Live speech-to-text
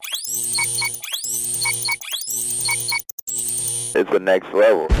it's the next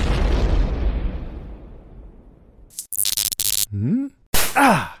level. Hmm?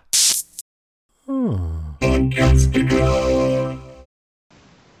 Ah!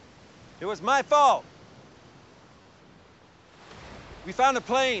 It was my fault. We found a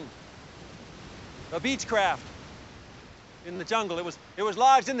plane, a Beechcraft, in the jungle. It was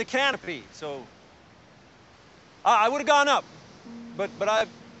lodged in the canopy, so I would have gone up, but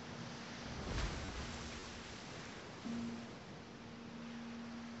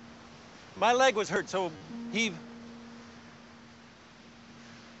my leg was hurt, so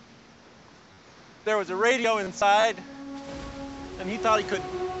there was a radio inside, and he thought he could.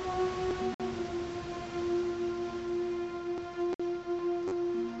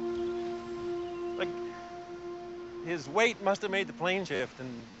 Like, his weight must have made the plane shift,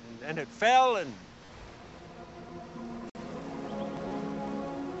 and it fell, and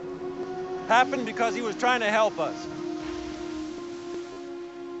happened because he was trying to help us.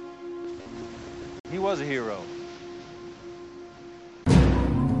 He was a hero.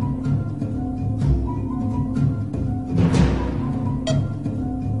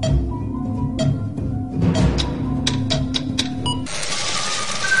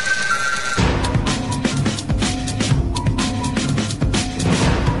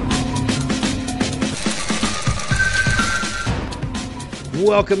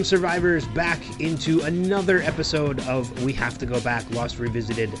 Welcome, survivors, back into another episode of We Have to Go Back, Lost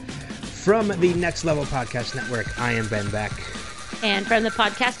Revisited, from the Next Level Podcast Network. I am Ben Beck. And from the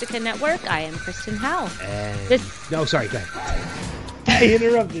Podcastica Network, I am Kristen Howell. And... No, sorry, go ahead. I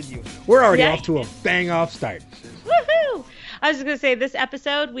interrupted you. We're already off to a bang-off start. Woohoo! I was going to say, this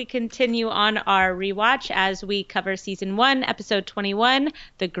episode, we continue on our rewatch as we cover Season 1, Episode 21,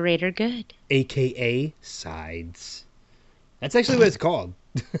 The Greater Good. A.K.A. Sides. That's actually what it's called.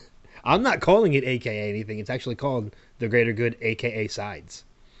 I'm not calling it AKA anything. It's actually called The Greater Good, AKA Sides.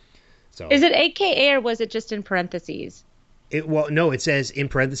 So is it AKA or was it just in parentheses? No, it says in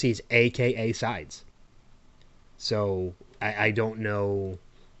parentheses AKA Sides. So I don't know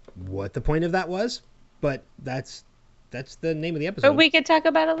what the point of that was, but that's the name of the episode. But we could talk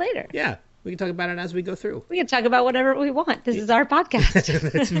about it later. Yeah. We can talk about it as we go through. We can talk about whatever we want. This is our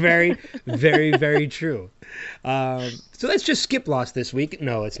podcast. That's very, very, very true. So let's just skip Lost this week.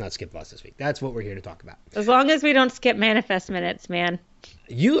 No, let's not skip Lost this week. That's what we're here to talk about. As long as we don't skip Manifest minutes, man.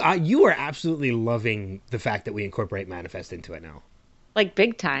 You are absolutely loving the fact that we incorporate Manifest into it now. Like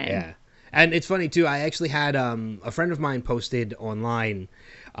big time. Yeah. And it's funny, too. I actually had a friend of mine posted online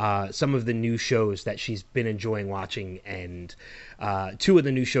some of the new shows that she's been enjoying watching, and two of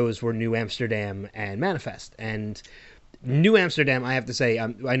the new shows were New Amsterdam and Manifest. And New Amsterdam, I have to say,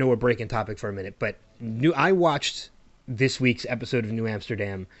 I know we're breaking topic for a minute, but I watched this week's episode of New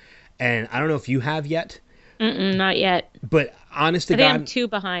Amsterdam, and I don't know if you have yet. Not yet. But honest to God, I'm 2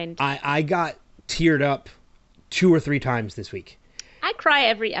 behind. I got teared up 2 or 3 times this week. I cry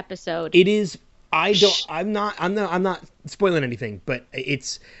every episode. It is. I'm not spoiling anything, but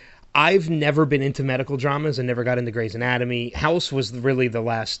I've never been into medical dramas and never got into Grey's Anatomy. House was really the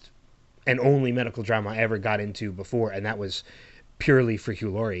last and only medical drama I ever got into before, and that was purely for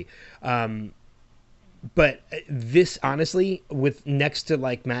Hugh Laurie. But this, honestly, with next to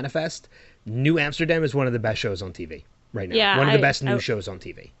like Manifest, New Amsterdam is one of the best shows on TV right now. Yeah, one of the best new shows on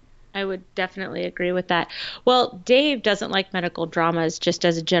TV. I would definitely agree with that. Well, Dave doesn't like medical dramas just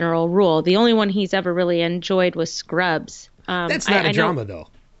as a general rule. The only one he's ever really enjoyed was Scrubs. That's not a drama, though.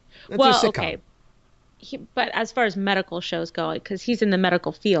 That's a sitcom. Okay. But as far as medical shows go, because he's in the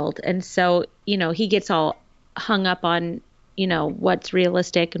medical field, and so, he gets all hung up on, what's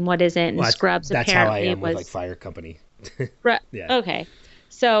realistic and what isn't, and Scrubs that's apparently how I am was... with, like, Fire Company. Yeah. Okay.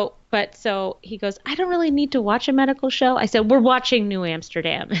 So he goes, I don't really need to watch a medical show. I said, we're watching New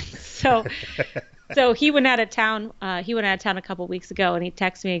Amsterdam. So he went out of town. He went out of town a couple weeks ago, and he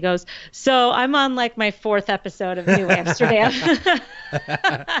texts me. He goes, so I'm on like my 4th episode of New Amsterdam. And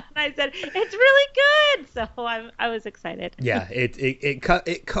I said, it's really good. So I was excited. Yeah,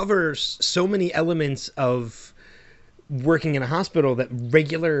 it covers so many elements of working in a hospital that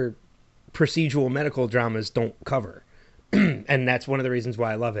regular procedural medical dramas don't cover. And that's one of the reasons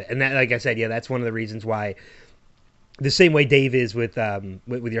why I love it. And that, like I said, that's one of the reasons why, the same way Dave is with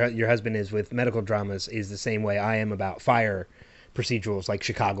your husband is with medical dramas, is the same way I am about fire procedurals like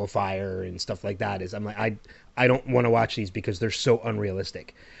Chicago Fire and stuff like that. Is I'm like, I don't want to watch these because they're so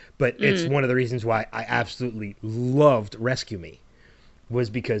unrealistic. But it's one of the reasons why I absolutely loved Rescue Me, was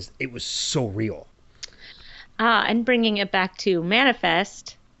because it was so real. And bringing it back to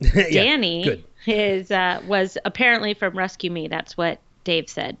Manifest, Danny. Good. Was apparently from Rescue Me. That's what Dave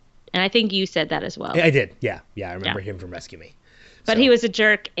said. And I think you said that as well. I did. Yeah. I remember him from Rescue Me. But he was a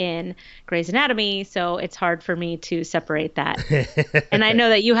jerk in Grey's Anatomy, so it's hard for me to separate that. And I know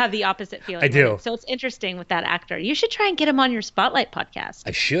that you have the opposite feeling. I do. So it's interesting with that actor. You should try and get him on your Spotlight podcast.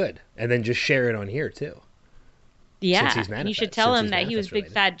 I should, and then just share it on here too. Yeah, and you should tell him that he was a big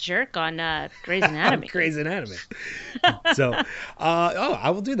fat jerk on Grey's Anatomy. Grey's Anatomy. So, I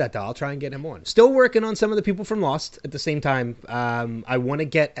will do that though. I'll try and get him on. Still working on some of the people from Lost at the same time. I want to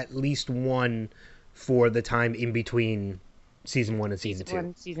get at least one for the time in between season 1 and season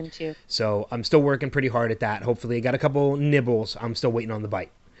 2. Season 2. So I'm still working pretty hard at that. Hopefully, I got a couple nibbles. I'm still waiting on the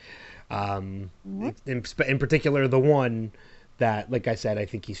bite. In particular, the one that, like I said, I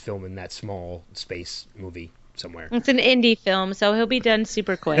think he's filming that small space movie somewhere. It's an indie film, so he'll be done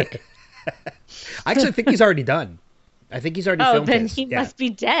super quick. I actually think he's already done. I think he's already filmed then his. he must be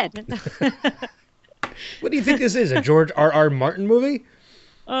dead. What do you think this is? A George R.R. Martin movie?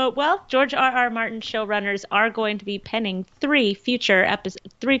 Well, George R.R. Martin showrunners are going to be penning 3 future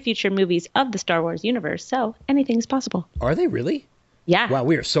movies of the Star Wars universe, so anything's possible. Are they really? Yeah. Wow,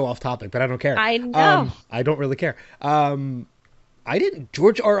 we are so off topic, but I don't care. I know. I don't really care.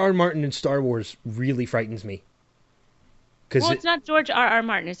 George R.R. Martin in Star Wars really frightens me. Well, it's not George R.R.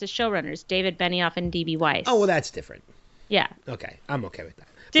 Martin. It's the showrunners, David Benioff and D.B. Weiss. Oh, well, that's different. Yeah. Okay, I'm okay with that.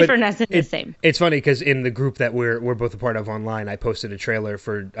 Different as in the same. It's funny because in the group that we're both a part of online, I posted a trailer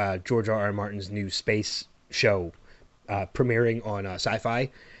for George R.R. Martin's new space show premiering on Sci-Fi.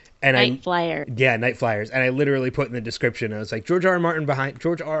 And Night Flyer. Yeah, Night Flyers. And I literally put in the description, I was like, George R.R. Martin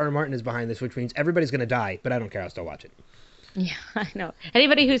is behind this, which means everybody's going to die, but I don't care. I'll still watch it. Yeah, I know.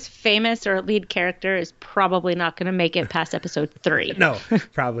 Anybody who's famous or a lead character is probably not going to make it past episode 3. No,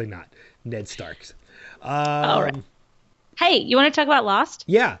 probably not. Ned Starks. All right. Hey, you want to talk about Lost?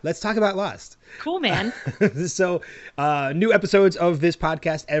 Yeah, let's talk about Lost. Cool, man. So, new episodes of this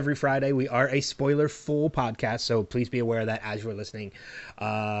podcast every Friday. We are a spoiler-full podcast, so please be aware of that as you're listening.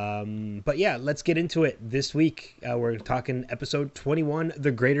 But yeah, let's get into it. This week, we're talking episode 21,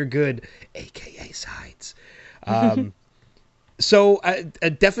 The Greater Good, a.k.a. Sides. So,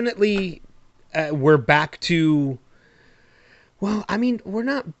 definitely, we're back to... Well, I mean, we're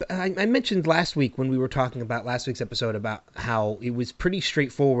not... I mentioned last week when we were talking about last week's episode about how it was pretty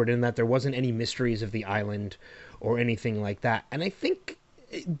straightforward in that there wasn't any mysteries of the island or anything like that. And I think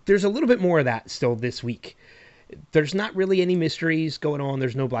there's a little bit more of that still this week. There's not really any mysteries going on.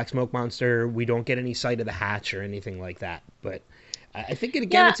 There's no black smoke monster. We don't get any sight of the hatch or anything like that. But I think,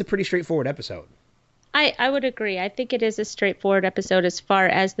 it's a pretty straightforward episode. I would agree. I think it is a straightforward episode as far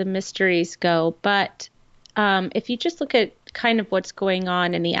as the mysteries go. But if you just look at kind of what's going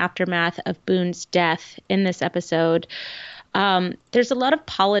on in the aftermath of Boone's death in this episode, there's a lot of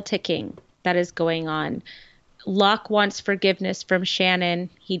politicking that is going on. Locke wants forgiveness from Shannon.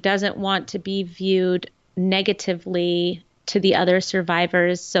 He doesn't want to be viewed negatively to the other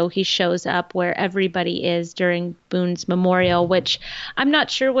survivors, so he shows up where everybody is during Boone's memorial, which I'm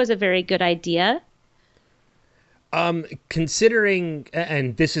not sure was a very good idea. Considering,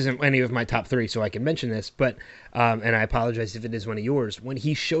 and this isn't any of my top 3, so I can mention this, but, and I apologize if it is one of yours, when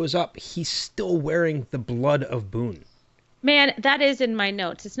he shows up, he's still wearing the blood of Boone. Man, that is in my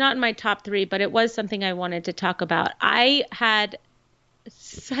notes. It's not in my top 3, but it was something I wanted to talk about. I had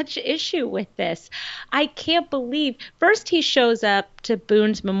such issue with this. I can't believe, first he shows up to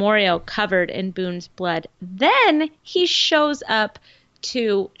Boone's memorial covered in Boone's blood. Then he shows up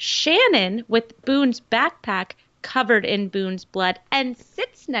to Shannon with Boone's backpack covered in Boone's blood and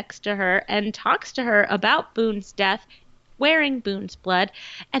sits next to her and talks to her about Boone's death wearing Boone's blood.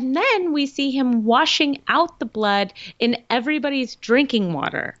 And then we see him washing out the blood in everybody's drinking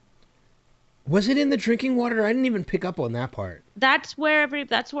water. Was it in the drinking water? I didn't even pick up on that part. That's where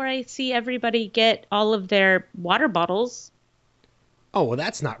I see everybody get all of their water bottles. Oh, well,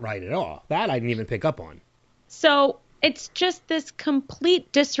 that's not right at all. That I didn't even pick up on. So it's just this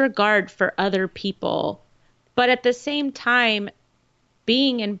complete disregard for other people. But at the same time,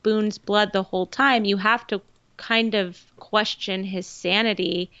 being in Boone's blood the whole time, you have to kind of question his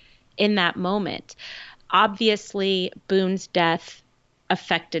sanity in that moment. Obviously, Boone's death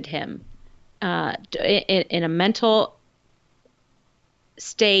affected him in a mental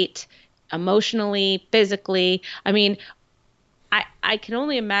state, emotionally, physically. I mean, I can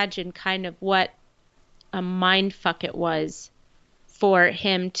only imagine kind of what a mind fuck it was for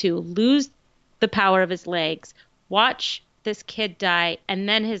him to lose the power of his legs, watch this kid die, and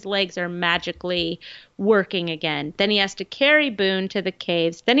then his legs are magically working again. Then he has to carry Boone to the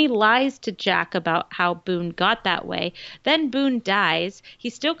caves. Then he lies to Jack about how Boone got that way. Then Boone dies.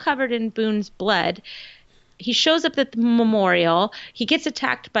 He's still covered in Boone's blood. He shows up at the memorial. He gets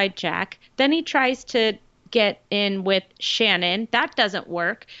attacked by Jack. Then he tries to get in with Shannon. That doesn't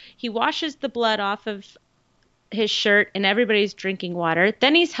work. He washes the blood off of his shirt and everybody's drinking water.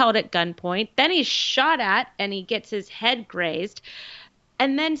 Then he's held at gunpoint. Then he's shot at and he gets his head grazed.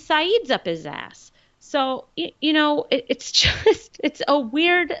 And then Saeed's up his ass. So, it's a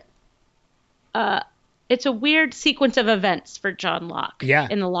weird sequence of events for John Locke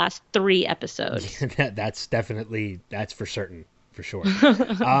in the last 3 episodes. That's for certain, for sure.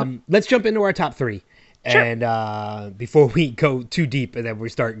 Let's jump into our top 3. Sure. And before we go too deep and then we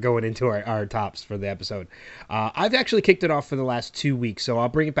start going into our tops for the episode, I've actually kicked it off for the last 2 weeks, so I'll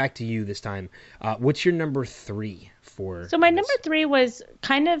bring it back to you this time. What's your number 3 for? So my number 3 was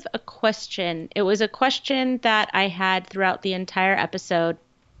kind of a question. It was a question that I had throughout the entire episode.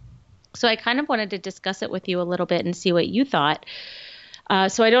 So I kind of wanted to discuss it with you a little bit and see what you thought.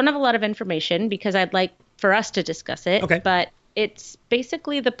 So I don't have a lot of information because I'd like for us to discuss it. Okay. But it's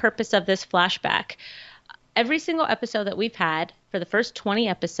basically the purpose of this flashback. Every single episode that we've had for the first 20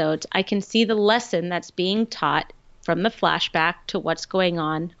 episodes, I can see the lesson that's being taught from the flashback to what's going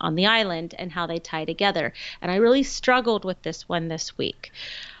on the island and how they tie together. And I really struggled with this one this week.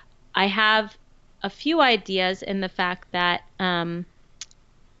 I have a few ideas in the fact that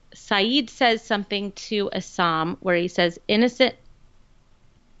Saeed says something to Assam where he says innocent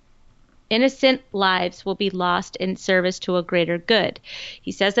lives will be lost in service to a greater good.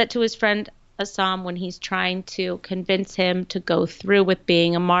 He says that to his friend Assam when he's trying to convince him to go through with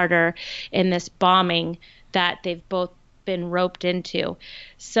being a martyr in this bombing that they've both been roped into.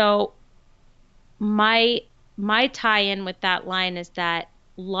 So my tie-in with that line is that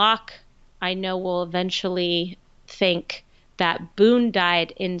Locke, I know, will eventually think that Boone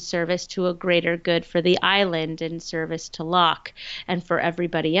died in service to a greater good for the island, in service to Locke and for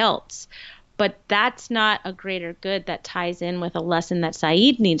everybody else. But that's not a greater good that ties in with a lesson that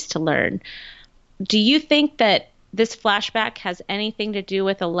Saeed needs to learn. Do you think that this flashback has anything to do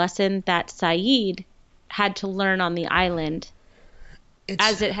with a lesson that Saeed had to learn on the island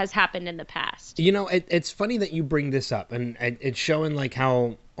as it has happened in the past? It's funny that you bring this up, and it's showing like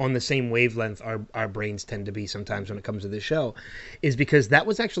how on the same wavelength our brains tend to be sometimes when it comes to this show, is because that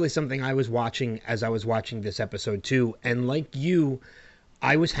was actually something I was watching as I was watching this episode too. And like you,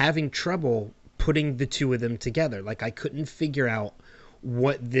 I was having trouble putting the two of them together. Like I couldn't figure out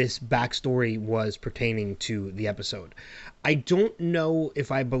what this backstory was pertaining to the episode. I don't know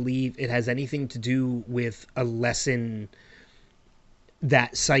if I believe it has anything to do with a lesson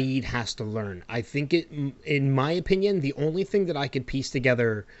that Saeed has to learn. I think in my opinion, the only thing that I could piece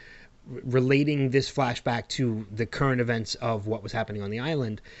together relating this flashback to the current events of what was happening on the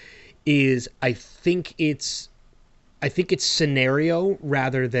island is I think it's scenario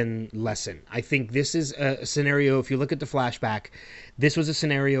rather than lesson. I think this is a scenario, if you look at the flashback, this was a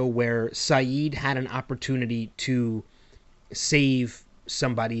scenario where Saeed had an opportunity to save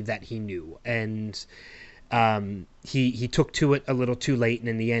somebody that he knew. And he took to it a little too late, and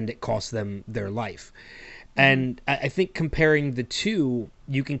in the end it cost them their life. And I think comparing the two,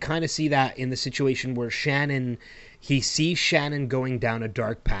 you can kind of see that in the situation where he sees Shannon going down a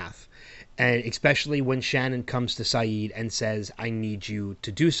dark path. And especially when Shannon comes to Saeed and says, I need you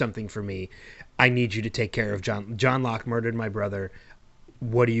to do something for me. I need you to take care of John Locke murdered my brother.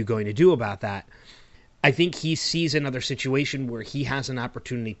 What are you going to do about that? I think he sees another situation where he has an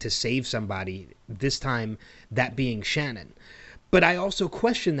opportunity to save somebody, this time that being Shannon. But I also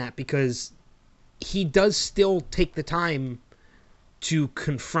question that because he does still take the time to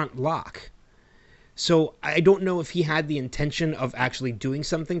confront Locke. So I don't know if he had the intention of actually doing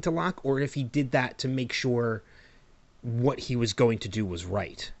something to Locke or if he did that to make sure what he was going to do was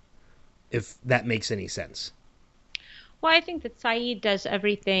right, if that makes any sense. Well, I think that Saeed does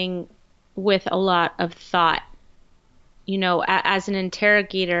everything with a lot of thought. As an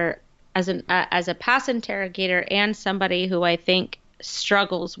interrogator, as a past interrogator and somebody who I think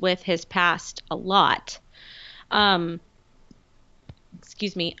struggles with his past a lot. I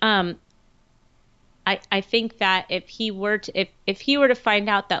think that if he were to find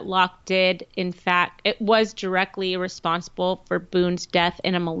out that Locke did, in fact, it was directly responsible for Boone's death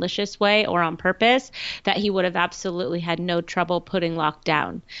in a malicious way or on purpose, that he would have absolutely had no trouble putting Locke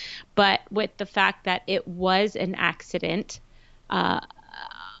down. But with the fact that it was an accident,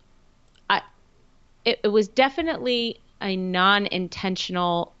 it was definitely a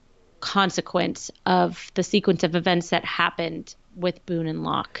non-intentional consequence of the sequence of events that happened with Boone and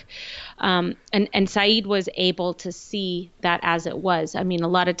Locke. And Saeed was able to see that as it was. I mean, a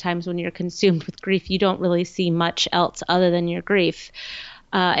lot of times when you're consumed with grief, you don't really see much else other than your grief.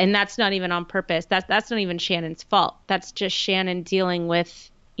 And that's not even on purpose. That's not even Shannon's fault. That's just Shannon dealing with,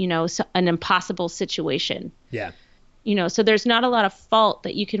 an impossible situation. Yeah. So there's not a lot of fault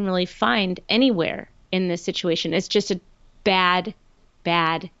that you can really find anywhere in this situation. It's just a bad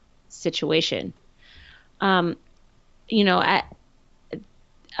situation. Another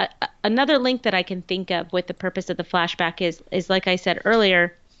link that I can think of with the purpose of the flashback is like I said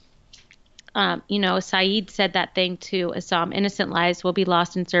earlier, Sayid said that thing to Assam, innocent lives will be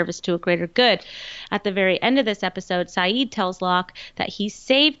lost in service to a greater good. At the very end of this episode, Sayid tells Locke that he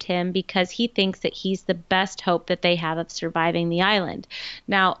saved him because he thinks that he's the best hope that they have of surviving the island.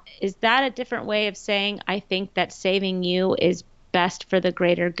 Now, is that a different way of saying I think that saving you is best for the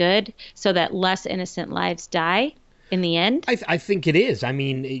greater good so that less innocent lives die in the end? I think it is. I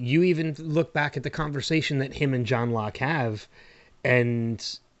mean, you even look back at the conversation that him and John Locke have, and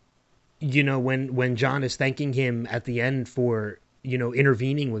when John is thanking him at the end for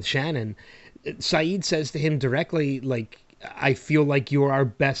intervening with Shannon, Sayid says to him directly, like, I feel like you're our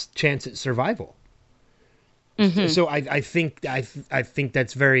best chance at survival. Mm-hmm. So I think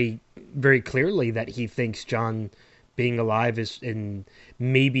that's very, very clearly that he thinks John being alive is in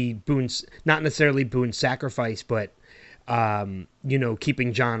maybe Boone's, not necessarily Boone's sacrifice, but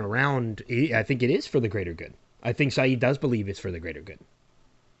keeping John around. I think it is for the greater good. I think Sayid does believe it's for the greater good.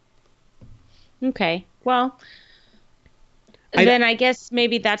 Okay. Well, then I guess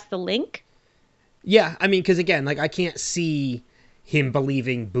maybe that's the link. Yeah, I mean, because again, like, I can't see him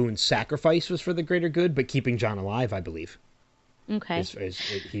believing Boone's sacrifice was for the greater good, but keeping John alive, I believe. Okay.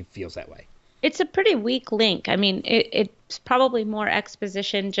 He feels that way. It's a pretty weak link. I mean, it's probably more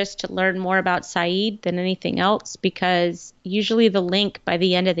exposition just to learn more about Sayid than anything else, because usually the link by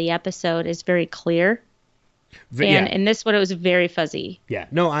the end of the episode is very clear. And in this one, it was very fuzzy. Yeah,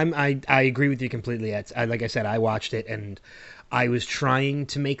 no, I agree with you completely. Like I said, I watched it and I was trying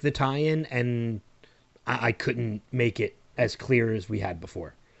to make the tie-in, and I couldn't make it as clear as we had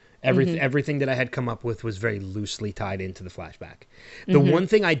before. Everything that I had come up with was very loosely tied into the flashback. The one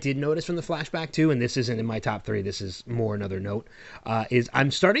thing I did notice from the flashback too, and this isn't in my top 3, this is more another note, is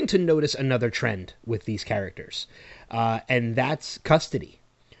I'm starting to notice another trend with these characters, and that's custody.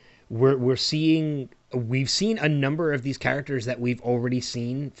 We've seen a number of these characters that we've already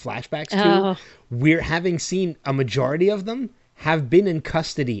seen flashbacks to. Oh. We're having seen a majority of them have been in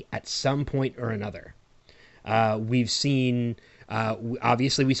custody at some point or another. We've seen,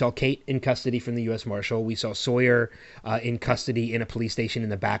 obviously we saw Kate in custody from the U.S. Marshal. We saw Sawyer in custody in a police station in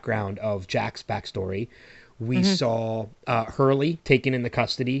the background of Jack's backstory. We saw Hurley taken into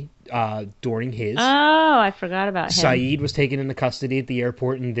custody during his. Oh, I forgot about him. Sayid was taken into custody at the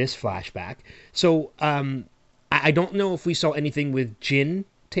airport in this flashback. So I don't know if we saw anything with Jin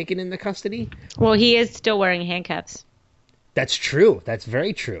taken into custody. Well, he is still wearing handcuffs. That's true. That's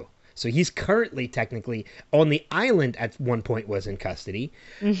very true. So he's currently technically on the island at one point was in custody.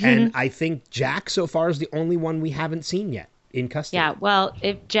 And I think Jack so far is the only one we haven't seen yet in custody. Yeah, well,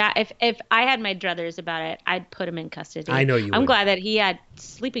 if I had my druthers about it, I'd put him in custody. I know you would. I'm glad that he had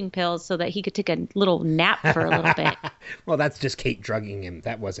sleeping pills so that he could take a little nap for a little bit. Well, that's just Kate drugging him.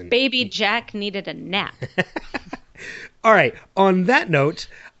 That wasn't... Baby Jack needed a nap. All right. On that note,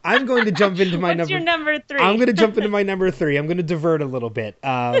 I'm going to jump into my What's your number 3? I'm going to jump into my number 3. I'm going to divert a little bit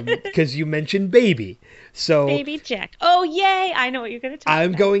because you mentioned Baby. So Baby Jack. Oh, yay. I know what you're going to talk about.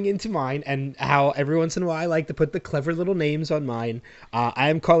 I'm going into mine, and how every once in a while I like to put the clever little names on mine. I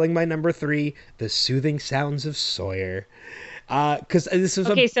am calling my number 3 The Soothing Sounds of Sawyer. Because this is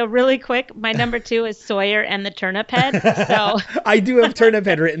okay. So really quick, my number 2 is Sawyer and the Turnip Head. So I do have Turnip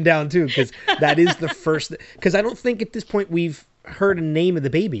Head written down too, because that is the first. Because I don't think at this point we've heard a name of the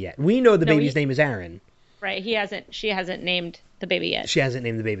baby yet. We know the baby's name is Aaron. Right. She hasn't named the baby yet. She hasn't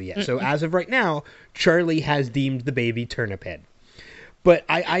named the baby yet. So as of right now, Charlie has deemed the baby Turnip Head. But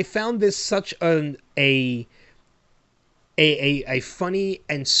I found this such a funny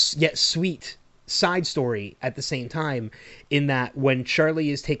and yet sweet side story at the same time, in that when Charlie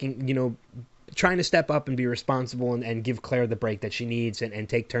is taking, trying to step up and be responsible and give Claire the break that she needs and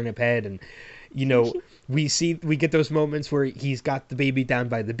take Turnip Head, and we get those moments where he's got the baby down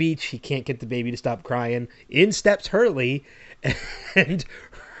by the beach, he can't get the baby to stop crying, in steps Hurley, and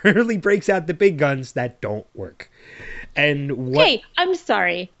Hurley breaks out the big guns that don't work. And Hey, I'm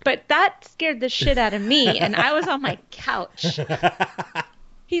sorry, but that scared the shit out of me, and I was on my couch.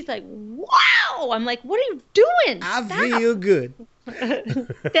 He's like, wow! I'm like, what are you doing? I feel good. And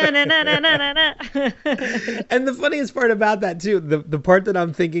the funniest part about that too, the part that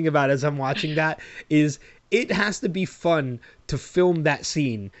I'm thinking about as I'm watching that, is it has to be fun to film that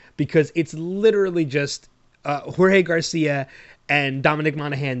scene, because it's literally just Jorge Garcia and Dominic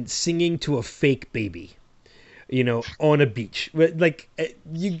Monaghan singing to a fake baby. on a beach. Like,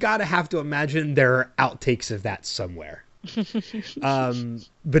 you gotta have to imagine there are outtakes of that somewhere.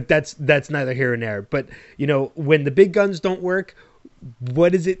 But that's neither here nor there. But when the big guns don't work,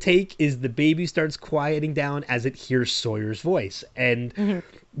 what does it take is the baby starts quieting down as it hears Sawyer's voice. And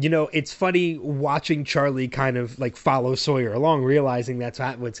it's funny watching Charlie kind of like follow Sawyer along, realizing that's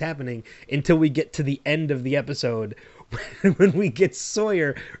what's happening, until we get to the end of the episode when we get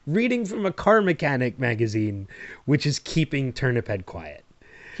Sawyer reading from a car mechanic magazine, which is keeping Turniphead quiet.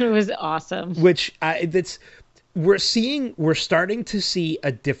 It was awesome. Which we're starting to see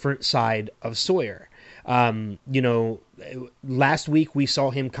a different side of Sawyer. Last week we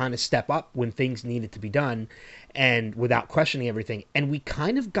saw him kind of step up when things needed to be done and without questioning everything. And we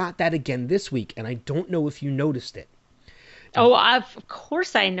kind of got that again this week. And I don't know if you noticed it. Oh, of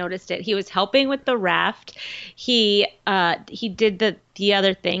course I noticed it. He was helping with the raft. He did the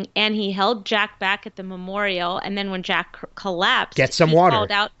other thing, and he held Jack back at the memorial. And then when Jack collapsed, get some water.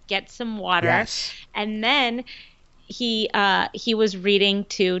 Called out, "Get some water." Yes. And then he was reading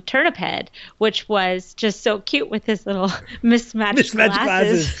to Turniphead, which was just so cute with his little mismatched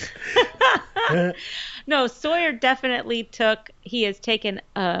glasses. No, Sawyer definitely has taken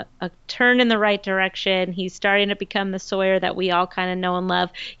a turn in the right direction. He's starting to become the Sawyer that we all kind of know and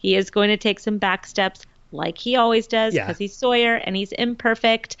love. He is going to take some back steps like he always does, because he's Sawyer and he's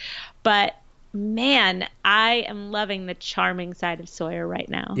imperfect. But man, I am loving the charming side of Sawyer right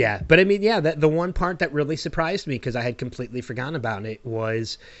now. Yeah, but I mean, the one part that really surprised me, because I had completely forgotten about it,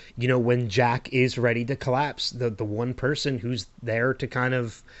 was, when Jack is ready to collapse, the one person who's there to kind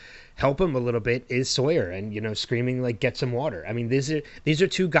of help him a little bit is Sawyer, and screaming like, "Get some water." I mean, these are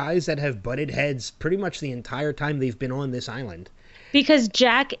two guys that have butted heads pretty much the entire time they've been on this island. Because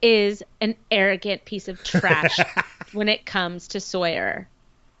Jack is an arrogant piece of trash when it comes to Sawyer.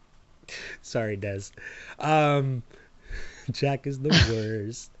 Sorry, Des. Jack is the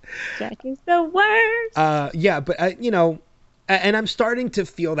worst. Jack is the worst. Yeah, but and I'm starting to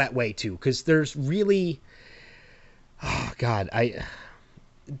feel that way too, because there's really, oh God,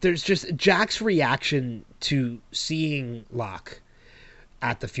 there's just Jack's reaction to seeing Locke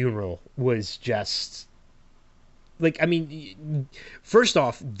at the funeral was just like, I mean, first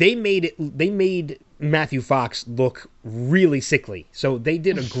off, they made Matthew Fox look really sickly. So they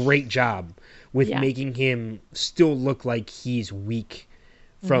did a great job with making him still look like he's weak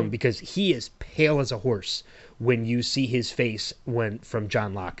because he is pale as a horse when you see his face from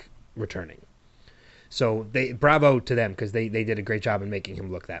John Locke returning. So bravo to them, because they did a great job in making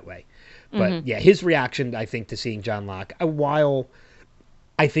him look that way. But his reaction, I think, to seeing John Locke, while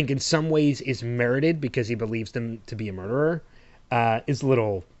I think in some ways is merited because he believes him to be a murderer, is a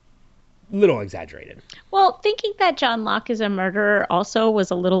little exaggerated. Well, thinking that John Locke is a murderer also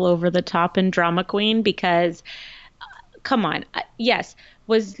was a little over the top in Drama Queen, because, come on, yes,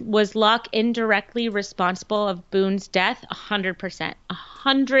 was Locke indirectly responsible of Boone's death? 100%.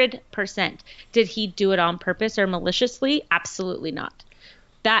 100%. Did he do it on purpose or maliciously? Absolutely not.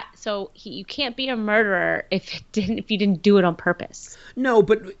 You can't be a murderer if you didn't do it on purpose. No,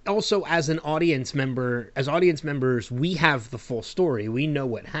 but also as audience members, we have the full story. We know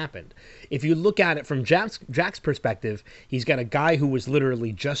what happened. If you look at it from Jack's perspective, he's got a guy who was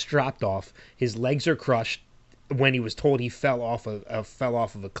literally just dropped off. His legs are crushed when he was told he fell off of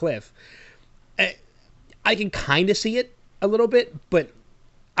a cliff. I can kind of see it a little bit, but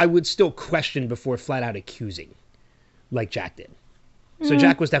I would still question before flat out accusing, like Jack did. So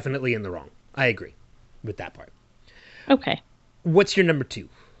Jack was definitely in the wrong. I agree with that part. Okay. What's your number 2?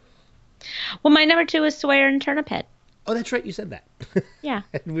 Well, my number 2 is Sawyer and Turniphead. Oh, that's right. You said that. Yeah.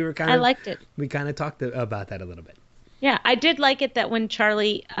 I liked it. We kind of talked about that a little bit. Yeah, I did like it that when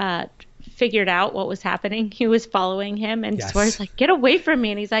Charlie figured out what was happening, he was following him, and Sawyer's like, "Get away from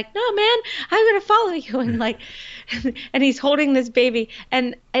me!" And he's like, "No, man, I'm gonna follow you." And and he's holding this baby,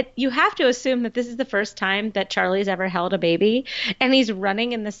 and you have to assume that this is the first time that Charlie's ever held a baby, and he's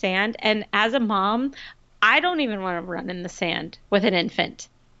running in the sand. And as a mom, I don't even want to run in the sand with an infant,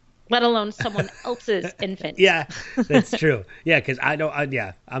 let alone someone else's infant. Yeah, that's true. Yeah, because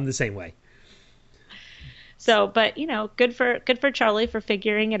I'm the same way. So, but good for Charlie for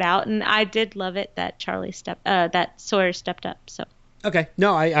figuring it out, and I did love it that that Sawyer stepped up. So. Okay,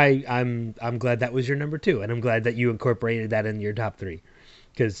 no, I'm glad that was your number 2, and I'm glad that you incorporated that in your top 3,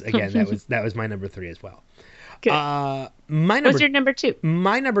 because again, that was my number 3 as well. Good. What's your number 2?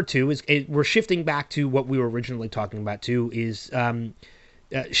 My number 2 is we're shifting back to what we were originally talking about too. Is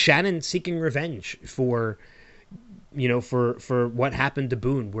Shannon seeking revenge for what happened to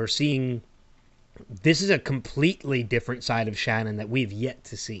Boone. We're seeing. This is a completely different side of Shannon that we've yet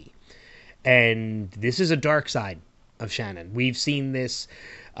to see. And this is a dark side of Shannon. We've seen this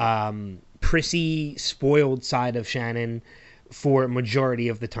prissy, spoiled side of Shannon for a majority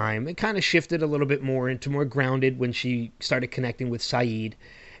of the time. It kind of shifted a little bit more into more grounded when she started connecting with Sayid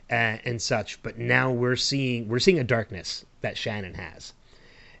and such. But now we're seeing a darkness that Shannon has,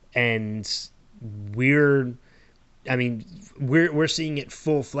 and we're seeing it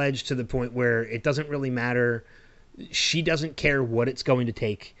full fledged to the point where it doesn't really matter. She doesn't care what it's going to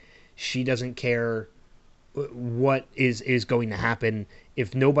take. She doesn't care what is going to happen.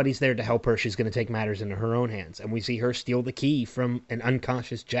 If nobody's there to help her, she's going to take matters into her own hands. And we see her steal the key from an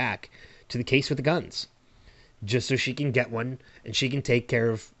unconscious Jack to the case with the guns, just so she can get one and she can take care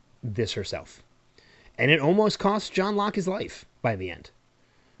of this herself. And it almost cost John Locke his life by the end.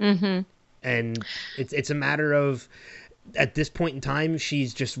 Mm-hmm. And it's a matter of, at this point in time,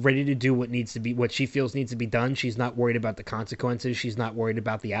 she's just ready to do what she feels needs to be done. She's not worried about the consequences. She's not worried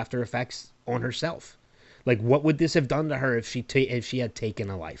about the after effects on herself. Like, what would this have done to her if she had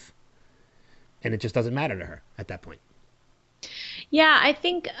taken a life? And it just doesn't matter to her at that point. Yeah, I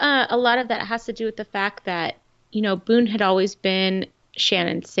think a lot of that has to do with the fact that, Boone had always been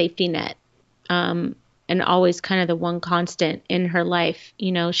Shannon's safety net, and always kind of the one constant in her life.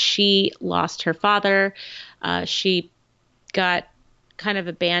 She lost her father. She got kind of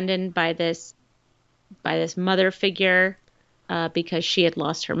abandoned by this mother figure because she had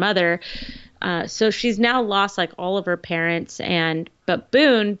lost her mother. So she's now lost like all of her parents, but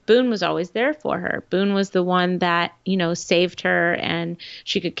Boone was always there for her. Boone was the one that, saved her and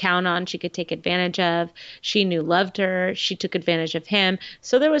she could count on, she could take advantage of. She loved her. She took advantage of him.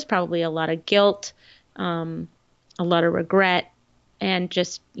 So there was probably a lot of guilt, a lot of regret, and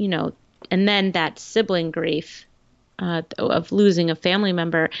just, and then that sibling grief of losing a family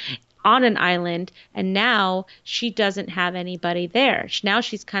member on an island, and now she doesn't have anybody there. Now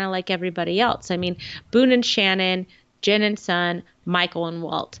she's kind of like everybody else. I mean, Boone and Shannon, Jen and Son, Michael and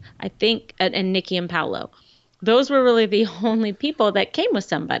Walt, I think, and Nikki and Paolo. Those were really the only people that came with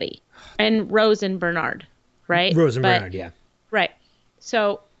somebody. And Rose and Bernard, right? Bernard, yeah. Right.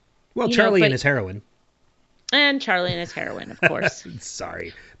 So. Well, Charlie and his heroine. And Charlie and his heroine, of course.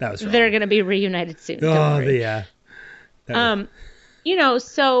 Sorry, that was wrong. They're going to be reunited soon. Oh, yeah.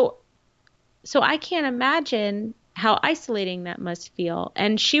 So I can't imagine how isolating that must feel.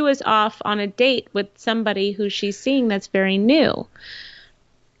 And she was off on a date with somebody who she's seeing that's very new.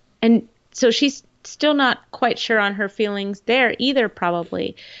 And so she's still not quite sure on her feelings there either,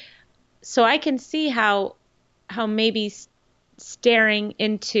 probably. So I can see how maybe staring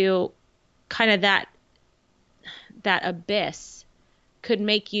into kind of that abyss could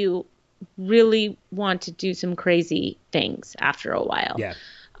make you really want to do some crazy things after a while. Yeah.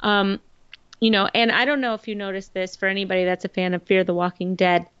 And I don't know if you noticed this, for anybody that's a fan of Fear the Walking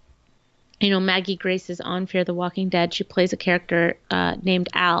Dead. Maggie Grace is on Fear the Walking Dead. She plays a character named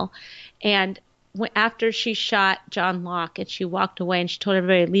Al. And after she shot John Locke and she walked away and she told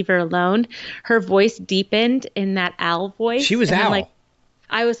everybody to leave her alone, her voice deepened in that Al voice. She was Al.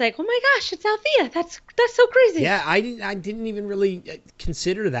 I was like, oh my gosh, it's Althea. That's so crazy. Yeah, I didn't even really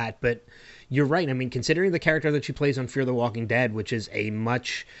consider that, but you're right. I mean, considering the character that she plays on Fear the Walking Dead, which is a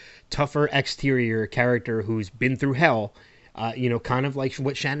much tougher exterior character who's been through hell, kind of like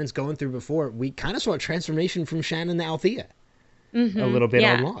what Shannon's going through before, we kind of saw a transformation from Shannon to Althea a little bit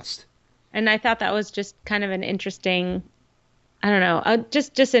on Lost. And I thought that was just kind of an interesting, I don't know,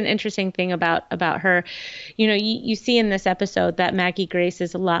 just an interesting thing about her. You see in this episode that Maggie Grace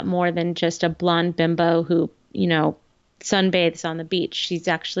is a lot more than just a blonde bimbo who, sunbathes on the beach. She's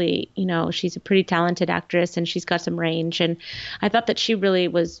actually, she's a pretty talented actress and she's got some range. And I thought that she really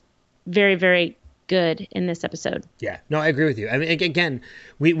was very, very good in this episode. Yeah, no, I agree with you. I mean, again,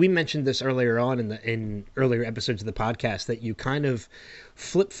 we mentioned this earlier on in earlier episodes of the podcast that you kind of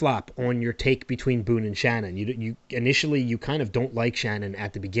flip-flop on your take between Boone and Shannon. You initially you kind of don't like Shannon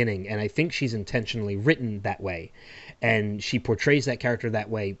at the beginning, and I think she's intentionally written that way, and she portrays that character that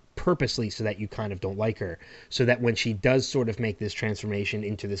way purposely so that you kind of don't like her, so that when she does sort of make this transformation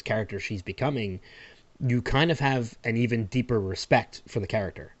into this character she's becoming, you kind of have an even deeper respect for the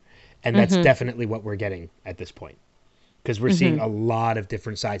character. And that's definitely what we're getting at this point. Because we're seeing a lot of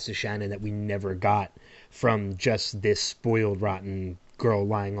different sides to Shannon that we never got from just this spoiled, rotten girl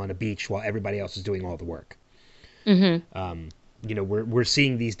lying on a beach while everybody else is doing all the work. We're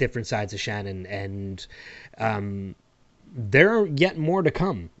seeing these different sides of Shannon, and there are yet more to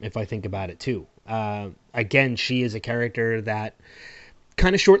come, if I think about it, too. Again, she is a character that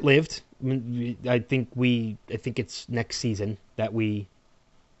kind of short-lived. I think it's next season that we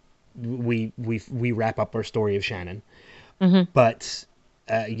wrap up our story of Shannon. But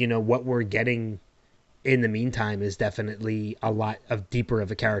what we're getting in the meantime is definitely a lot of deeper of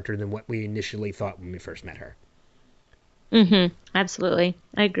a character than what we initially thought when we first met her. Absolutely.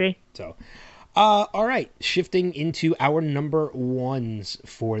 I agree. So, all right. Shifting into our number ones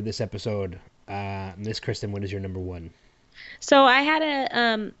for this episode. Miss Kristen, what is your number one? So I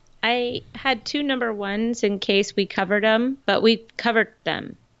had two number ones in case we covered them, but we covered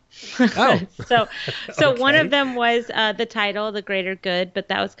them. Oh. So Okay. one of them was the title, The Greater Good, but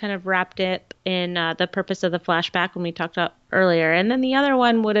that was kind of wrapped up in the purpose of the flashback when we talked about earlier. And then the other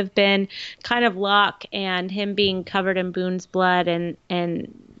one would have been kind of Locke and him being covered in Boone's blood and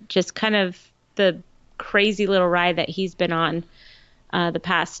just kind of the crazy little ride that he's been on the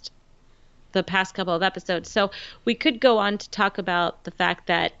past couple of episodes. So we could go on to talk about the fact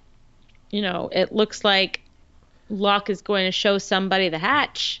that, it looks like Locke is going to show somebody the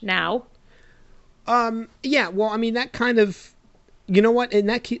hatch now. Yeah, well, I mean, that kind of, you know what,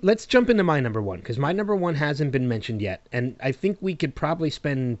 let's jump into my number one, because my number one hasn't been mentioned yet, and I think we could probably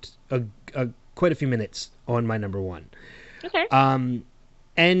spend quite a few minutes on my number one. Okay.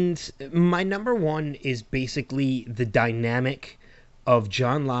 And my number one is basically the dynamic of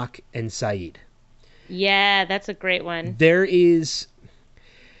John Locke and Sayid. Yeah, that's a great one.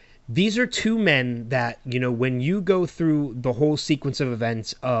 These are two men that, when you go through the whole sequence of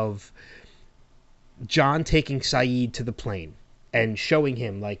events of John taking Sayid to the plane and showing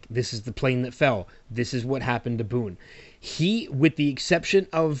him, like, this is the plane that fell, this is what happened to Boone. He, with the exception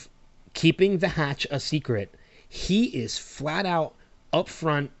of keeping the hatch a secret, he is flat out,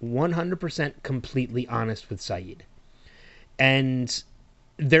 upfront, 100% completely honest with Sayid. And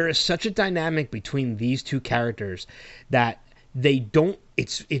there is such a dynamic between these two characters that they don't,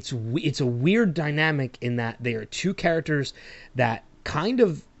 it's a weird dynamic in that they are two characters that kind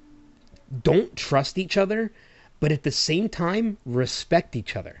of don't trust each other, but at the same time respect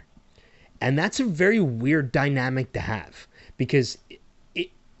each other. And that's a very weird dynamic to have, because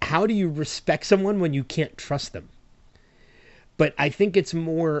how do you respect someone when you can't trust them? But I think it's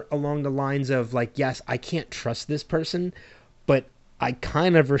more along the lines of, like, yes, I can't trust this person, but I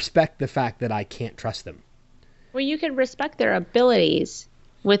kind of respect the fact that I can't trust them. Well, you can respect their abilities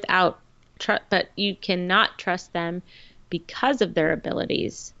without but you cannot trust them because of their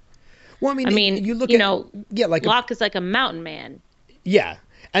abilities. Well, I mean you look like Locke is like a mountain man. Yeah.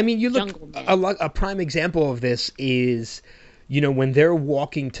 I mean, you look, a prime example of this is, when they're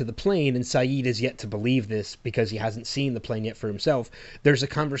walking to the plane and Sayid is yet to believe this because he hasn't seen the plane yet for himself. There's a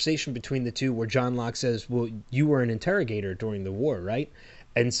conversation between the two where John Locke says, well, you were an interrogator during the war, right?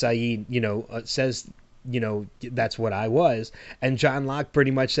 And Sayid, says, that's what I was. And John Locke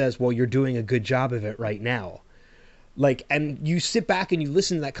pretty much says, well, you're doing a good job of it right now. Like, and you sit back and you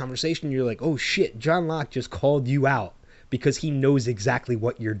listen to that conversation and you're like, oh shit, John Locke just called you out because he knows exactly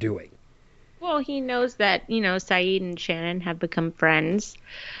what you're doing. Well, he knows that, Sayid and Shannon have become friends,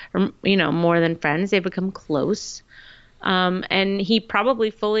 or, more than friends. They've become close. And he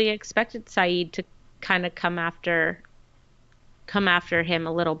probably fully expected Sayid to kind of come after him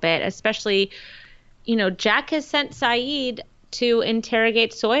a little bit, especially, Jack has sent Sayid to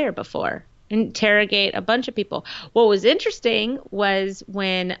interrogate Sawyer before, interrogate a bunch of people. What was interesting was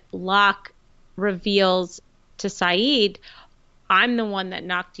when Locke reveals to Sayid, I'm the one that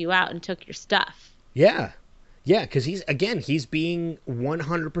knocked you out and took your stuff. Yeah. Yeah, because he's being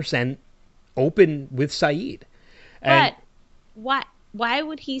 100% open with Sayid. But why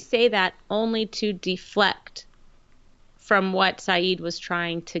would he say that only to deflect from what Sayid was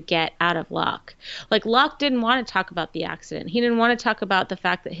trying to get out of Locke? Like, Locke didn't want to talk about the accident. He didn't want to talk about the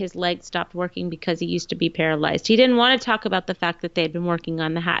fact that his leg stopped working because he used to be paralyzed. He didn't want to talk about the fact that they had been working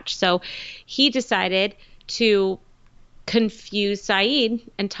on the hatch. So he decided to confuse Sayid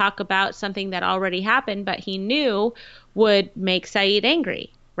and talk about something that already happened, but he knew would make Sayid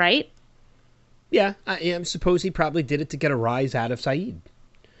angry, right? Yeah, I suppose he probably did it to get a rise out of Sayid.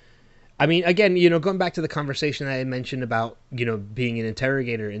 I mean, again, going back to the conversation that I mentioned about, being an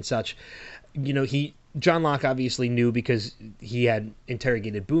interrogator and such, John Locke obviously knew because he had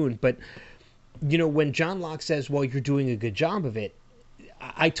interrogated Boone, but, when John Locke says, well, you're doing a good job of it,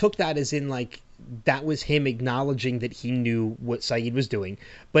 I took that as in, like, that was him acknowledging that he knew what Sayid was doing.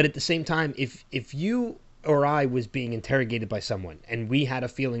 But at the same time, if you or I was being interrogated by someone and we had a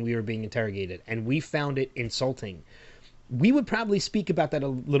feeling we were being interrogated and we found it insulting, we would probably speak about that a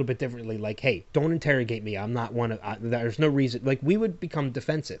little bit differently. Like, hey, don't interrogate me. I'm not one of, there's no reason. Like, we would become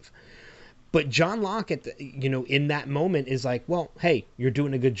defensive. But John Locke, in that moment is like, well, hey, you're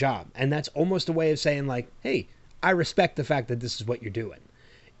doing a good job. And that's almost a way of saying, like, hey, I respect the fact that this is what you're doing.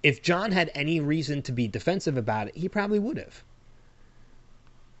 If John had any reason to be defensive about it, he probably would have.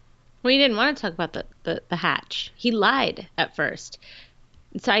 Well, he didn't want to talk about the hatch. He lied at first.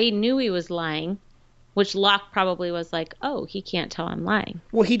 Saeed knew he was lying, which Locke probably was like, oh, he can't tell I'm lying.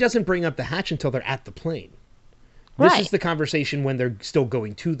 Well, he doesn't bring up the hatch until they're at the plane. This is the conversation when they're still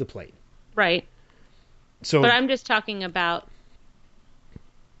going to the plane. Right. So, but I'm just talking about,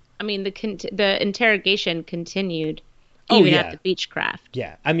 I mean, the interrogation continued even at the Beechcraft.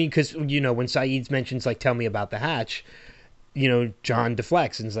 Yeah. I mean, because, when Saeed mentions, like, tell me about the hatch, John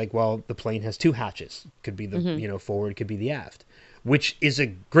deflects and is like, well, the plane has two hatches. Could be the, forward, could be the aft. Which is a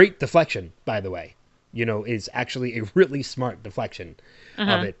great deflection, by the way. Is actually a really smart deflection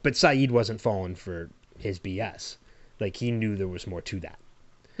of it. But Saeed wasn't falling for his BS. Like, he knew there was more to that.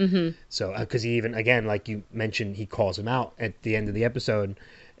 Mm-hmm. So, because he even, again, like you mentioned, he calls him out at the end of the episode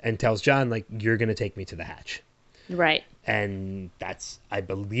and tells John, like, you're going to take me to the hatch. Right. And that's, I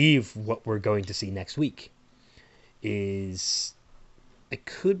believe, what we're going to see next week. Is, I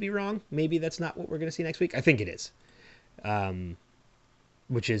could be wrong. Maybe that's not what we're going to see next week. I think it is.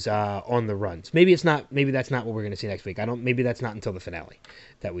 Which is On the Runs. Maybe it's not. Maybe that's not what we're going to see next week. Maybe that's not until the finale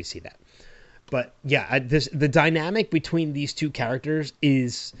that we see that. But yeah, the dynamic between these two characters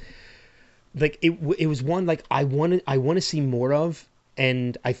is like it was one like I want to see more of,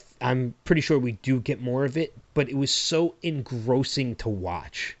 and I'm pretty sure we do get more of it. But it was so engrossing to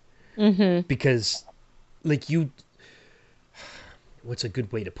watch because like what's a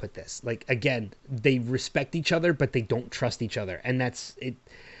good way to put this? Like, again, they respect each other, but they don't trust each other. And that's it.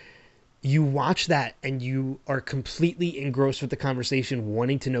 You watch that and you are completely engrossed with the conversation,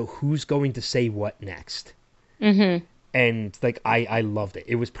 wanting to know who's going to say what next. Mm-hmm. And like, I loved it.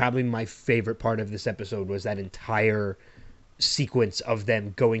 It was probably my favorite part of this episode was that entire sequence of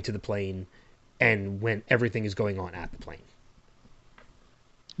them going to the plane and when everything is going on at the plane.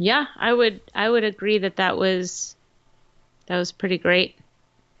 Yeah, I would agree that was pretty great.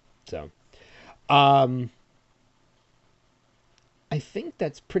 So, I think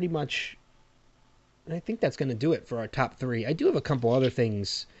that's pretty much. I think that's going to do it for our top three. I do have a couple other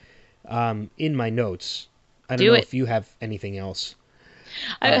things in my notes. I don't know if you have anything else.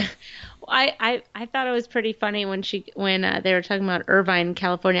 I thought it was pretty funny when they were talking about Irvine,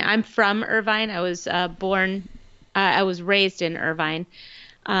 California. I'm from Irvine. I was I was raised in Irvine.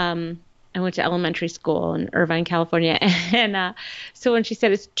 I went to elementary school in Irvine, California. And so when she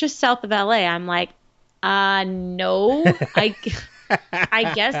said it's just south of LA, I'm like, no,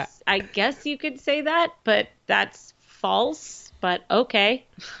 I guess you could say that, but that's false, but okay.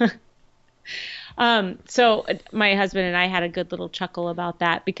 So my husband and I had a good little chuckle about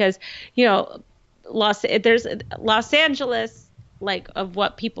that because, there's Los Angeles, like of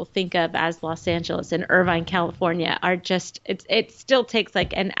what people think of as Los Angeles and Irvine, California are just, it still takes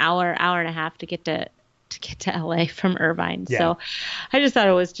like an hour and a half to get to LA from Irvine. Yeah. So I just thought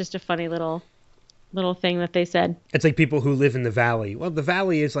it was just a funny little thing that they said. It's like people who live in the valley. Well, the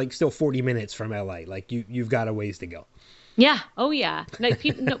valley is like still 40 minutes from LA. Like you've got a ways to go. Yeah. Oh yeah. Like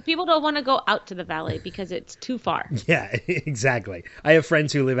people don't want to go out to the valley because it's too far. Yeah, exactly. I have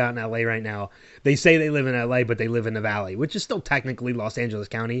friends who live out in LA right now. They say they live in LA, but they live in the valley, which is still technically Los Angeles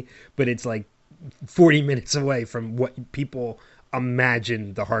County, but it's like 40 minutes away from what people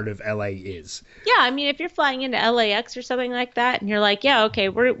imagine the heart of LA is. Yeah, I mean, if you're flying into LAX or something like that, and you're like, yeah, okay,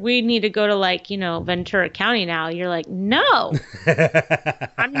 we need to go to like, Ventura County now. You're like, no,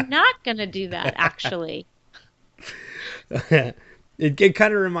 I'm not gonna do that actually. It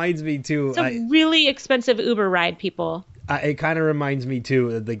kind of reminds me too. It's a really expensive Uber ride, people. It kind of reminds me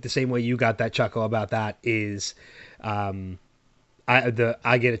too, like the same way you got that chuckle about that is, I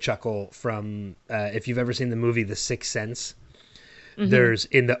get a chuckle from if you've ever seen the movie The Sixth Sense. Mm-hmm. There's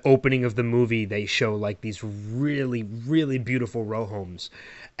in the opening of the movie they show like these really really beautiful row homes,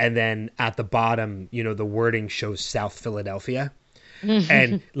 and then at the bottom the wording shows South Philadelphia.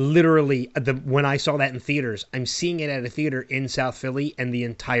 And literally, when I saw that in theaters, I'm seeing it at a theater in South Philly, and the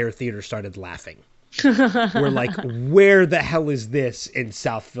entire theater started laughing. We're like, where the hell is this in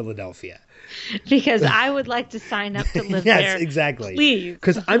South Philadelphia? Because I would like to sign up to live yes, there. Yes, exactly. Please.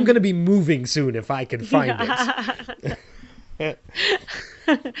 Because I'm going to be moving soon if I can find it.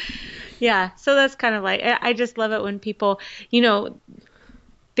 Yeah, so that's kind of like, I just love it when people,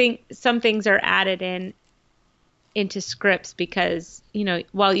 think some things are added into scripts because,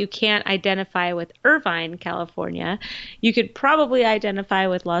 while you can't identify with Irvine, California, you could probably identify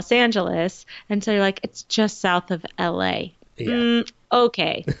with Los Angeles. And so you're like, it's just south of LA. Yeah.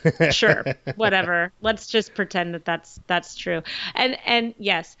 Okay, sure, whatever. Let's just pretend that's true. And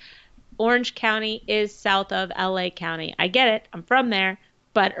yes, Orange County is south of LA County. I get it. I'm from there,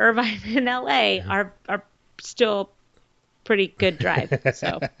 but Irvine and LA are still pretty good drive.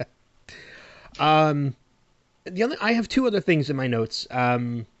 So I have two other things in my notes.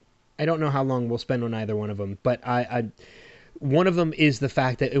 I don't know how long we'll spend on either one of them, but one of them is the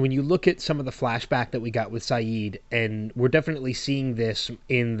fact that when you look at some of the flashback that we got with Sayid, and we're definitely seeing this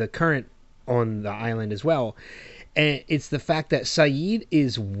in the current on the island as well, and it's the fact that Sayid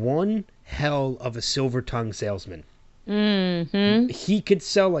is one hell of a silver tongue salesman. Mm-hmm. He could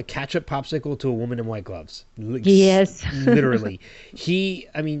sell a ketchup popsicle to a woman in white gloves. Yes. Literally.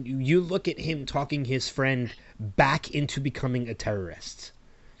 You look at him talking his friend back into becoming a terrorist.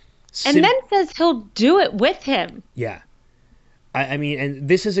 And then says he'll do it with him. Yeah. And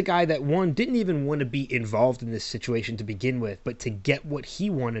this is a guy that, one, didn't even want to be involved in this situation to begin with, but to get what he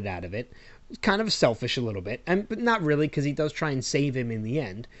wanted out of it, was kind of selfish a little bit, but not really, because he does try and save him in the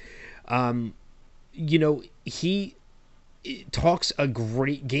end. He talks a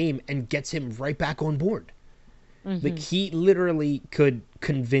great game and gets him right back on board. Mm-hmm. Like, he literally could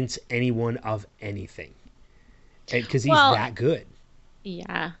convince anyone of anything, because he's that good.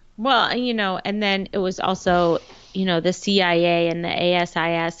 Yeah. Well, and then it was also, the CIA and the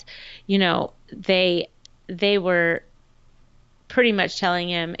ASIS, they were pretty much telling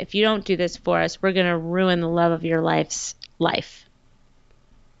him, if you don't do this for us, we're going to ruin the love of your life's life.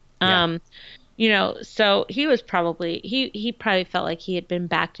 Yeah. So he was probably, he probably felt like he had been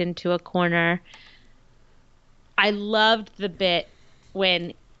backed into a corner. I loved the bit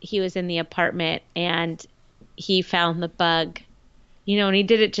when he was in the apartment and he found the bug, and he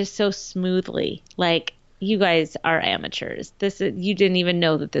did it just so smoothly. Like, you guys are amateurs. You didn't even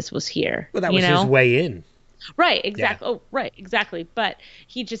know that this was here. Well, that was his way in. Right, exactly. Yeah. Oh, right, exactly. But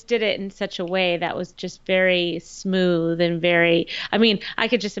he just did it in such a way that was just very smooth and very, I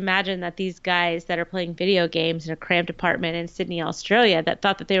could just imagine that these guys that are playing video games in a cramped apartment in Sydney, Australia, that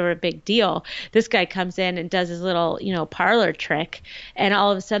thought that they were a big deal. This guy comes in and does his little, parlor trick, and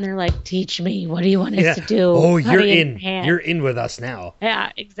all of a sudden they're like, teach me, what do you want us to do? Oh, you're in. You're in with us now.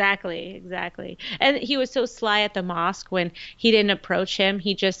 Yeah, exactly. And he was so sly at the mosque when he didn't approach him.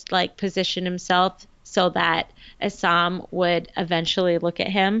 He just positioned himself so that Assam would eventually look at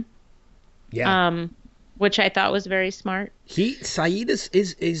him. Yeah. Which I thought was very smart. Sayid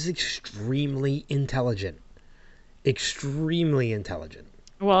is extremely intelligent. Extremely intelligent.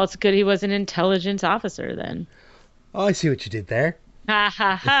 Well, it's good he was an intelligence officer then. Oh, I see what you did there. Ha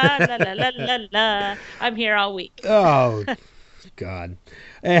ha ha, la la la la la. I'm here all week. Oh, God.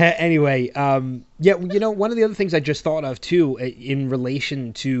 Anyway, one of the other things I just thought of, too, in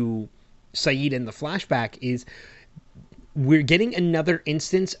relation to Sayid and the flashback, is we're getting another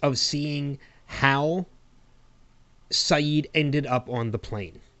instance of seeing how Sayid ended up on the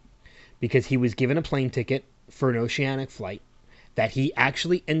plane, because he was given a plane ticket for an oceanic flight that he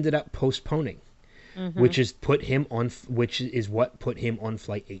actually ended up postponing, which is what put him on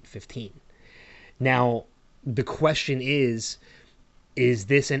flight 815. Now, the question is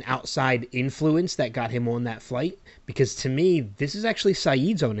this an outside influence that got him on that flight? Because to me, this is actually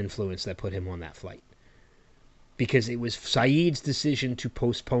Sayid's own influence that put him on that flight. Because it was Sayid's decision to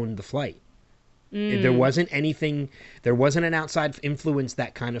postpone the flight. There wasn't an outside influence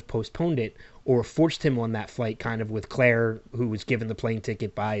that kind of postponed it or forced him on that flight, kind of with Claire, who was given the plane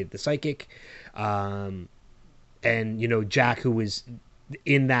ticket by the psychic, and Jack, who was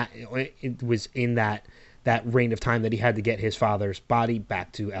in that reign of time that he had to get his father's body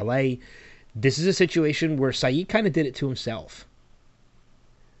back to LA. This is a situation where Sayid kind of did it to himself,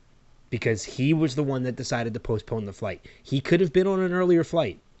 because he was the one that decided to postpone the flight. He could have been on an earlier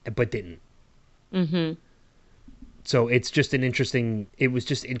flight, but didn't. Mm-hmm. So it was just interesting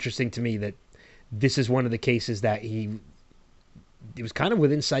to me that this is one of the cases that it was kind of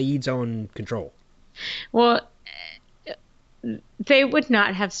within Sayid's own control. Well, they would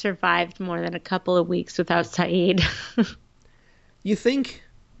not have survived more than a couple of weeks without Sayid. You think?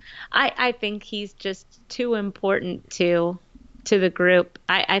 I think he's just too important to the group.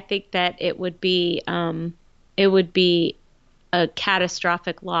 I think that it would be a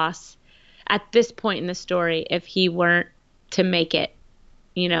catastrophic loss at this point in the story if he weren't to make it,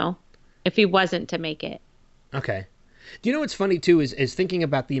 if he wasn't to make it. Okay. Do you know what's funny too is thinking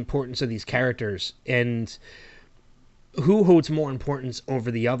about the importance of these characters and who holds more importance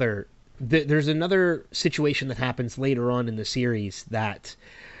over the other. There's another situation that happens later on in the series that,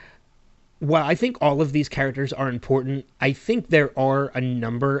 while I think all of these characters are important, I think there are a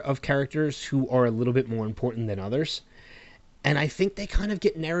number of characters who are a little bit more important than others. And I think they kind of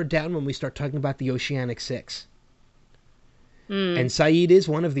get narrowed down when we start talking about the Oceanic Six. And Sayid is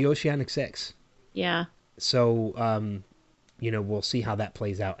one of the Oceanic Six. Yeah. So, we'll see how that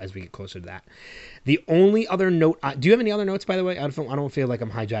plays out as we get closer to that. The only other note... do you have any other notes, by the way? I don't feel like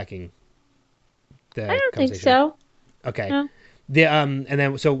I'm hijacking. the I don't think conversation? so. Okay. No. And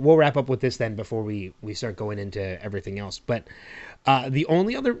then so we'll wrap up with this then before we start going into everything else. But the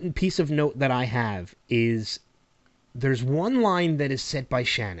only other piece of note that I have is there's one line that is said by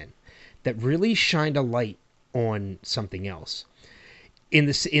Shannon that really shined a light on something else. In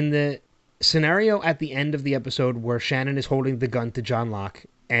the scenario at the end of the episode where Shannon is holding the gun to John Locke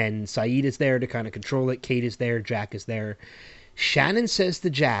and Sayid is there to kind of control it, Kate is there, Jack is there. Shannon says to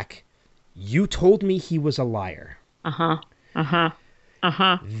Jack, "You told me he was a liar." I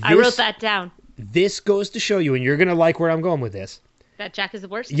wrote that down. This goes to show you, and you're going to like where I'm going with this. That Jack is the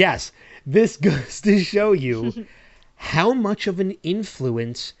worst? Yes. This goes to show you how much of an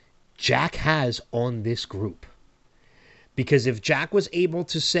influence Jack has on this group. Because if Jack was able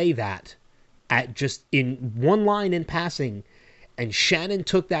to say that at just in one line in passing, and Shannon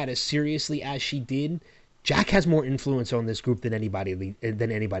took that as seriously as she did, Jack has more influence on this group than anybody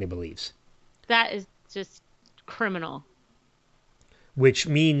believes. That is just criminal. Which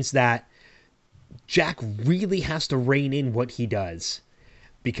means that Jack really has to rein in what he does,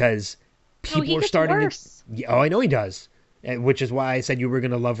 because people are starting worse. to. Oh, I know he does, which is why I said you were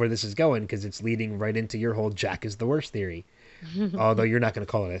going to love where this is going, because it's leading right into your whole Jack is the worst theory. Although you're not going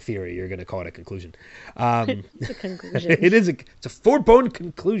to call it a theory, you're going to call it a conclusion. It's a conclusion. It's a foregone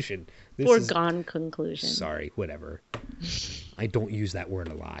conclusion. Foregone conclusion. Sorry, whatever. I don't use that word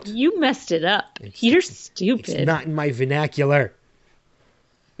a lot. You messed it up. You're stupid. It's not in my vernacular.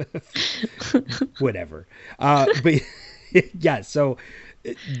 Whatever. But yeah, so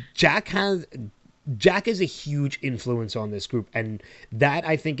Jack is a huge influence on this group, and that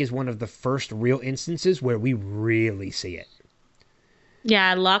I think is one of the first real instances where we really see it.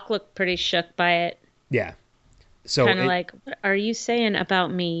 Yeah, Locke looked pretty shook by it. Yeah. So kind of like, what are you saying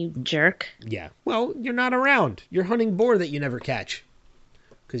about me, you jerk? Yeah. Well, you're not around. You're hunting boar that you never catch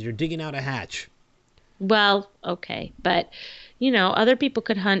because you're digging out a hatch. Well, okay, but other people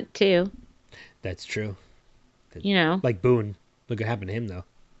could hunt too. That's true. Like Boone. Look what happened to him, though.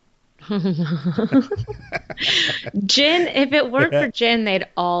 Jin, if it weren't for Jin, they'd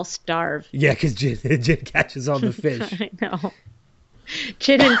all starve. Yeah, because Jin catches all the fish. I know.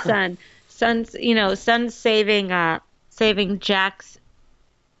 Jin and Sun's saving Jack's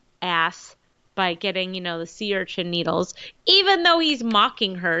ass by getting, the sea urchin needles, even though he's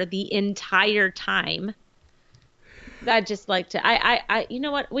mocking her the entire time. I'd just like to, you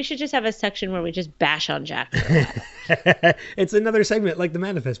know what? We should just have a section where we just bash on Jack. It's another segment like the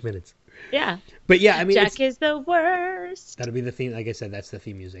Manifest Minutes. Yeah. But yeah, I mean, Jack is the worst. That'll be the theme. Like I said, that's the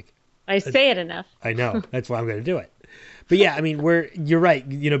theme music. I say it enough. I know. That's why I'm going to do it. But yeah, I mean, you're right.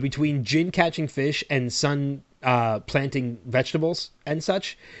 Between Jin catching fish and Sun planting vegetables and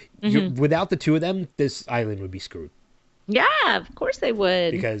such, without the two of them, this island would be screwed. Yeah, of course they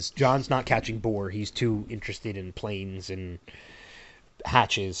would. Because John's not catching boar. He's too interested in planes and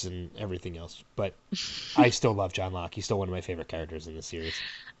hatches and everything else. But I still love John Locke. He's still one of my favorite characters in the series.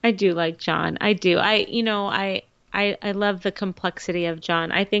 I do like John. I do. I love the complexity of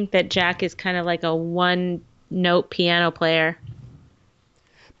John. I think that Jack is kind of like a one-note piano player.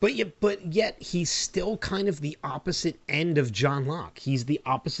 But yet he's still kind of the opposite end of John Locke. He's the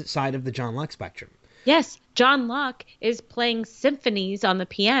opposite side of the John Locke spectrum. Yes, John Locke is playing symphonies on the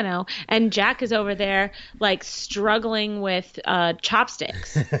piano, and Jack is over there, like, struggling with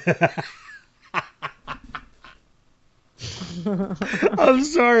chopsticks. I'm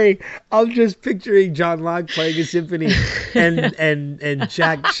sorry. I'm just picturing John Locke playing a symphony and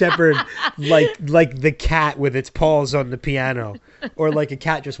Jack Shepherd like the cat with its paws on the piano, or like a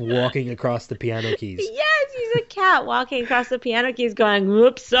cat just walking across the piano keys. Yes, he's a cat walking across the piano keys going,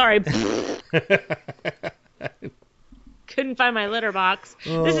 "Whoops, sorry." Couldn't find my litter box.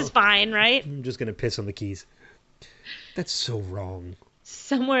 This is fine, right? I'm just going to piss on the keys. That's so wrong.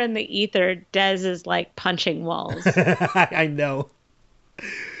 Somewhere in the ether, Dez is like punching walls. I know.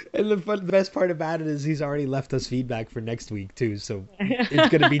 And the best part about it is he's already left us feedback for next week too. So it's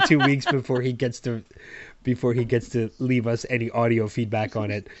going to be 2 weeks before he gets to leave us any audio feedback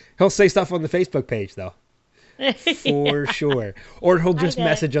on it. He'll say stuff on the Facebook page though, for sure. Or he'll just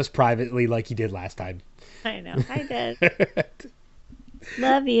message us privately like he did last time. I know. Hi, Dez.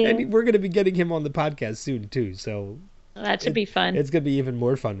 Love you. And we're going to be getting him on the podcast soon too. So. Well, that should be fun. It's going to be even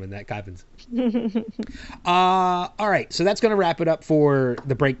more fun when that happens. All right. So that's going to wrap it up for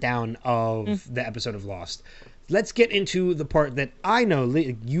the breakdown of the episode of Lost. Let's get into the part that I know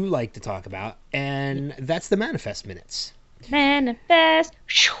you like to talk about, and that's the Manifest Minutes. Manifest.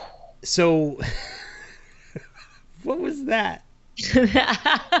 So, what was that?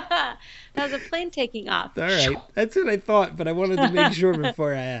 That was a plane taking off. All right, that's what I thought, but I wanted to make sure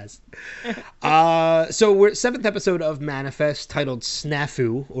before I asked. So we're 7th episode of Manifest, titled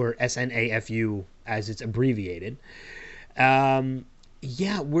Snafu, or SNAFU as it's abbreviated.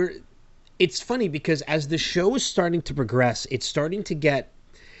 It's funny because as the show is starting to progress, it's starting to get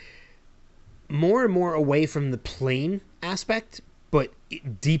more and more away from the plane aspect, but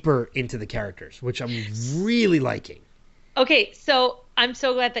deeper into the characters, which I'm really liking. Okay, so I'm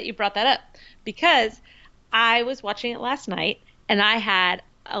so glad that you brought that up, because I was watching it last night and I had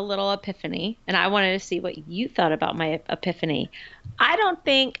a little epiphany, and I wanted to see what you thought about my epiphany. I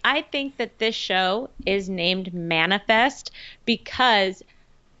think that this show is named Manifest because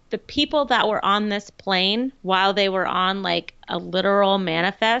the people that were on this plane while they were on like a literal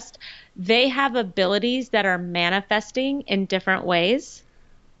manifest, they have abilities that are manifesting in different ways.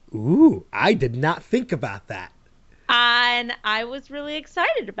 Ooh, I did not think about that. And I was really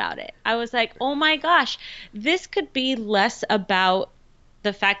excited about it. I was like, oh my gosh, this could be less about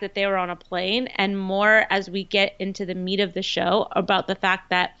the fact that they were on a plane and more, as we get into the meat of the show, about the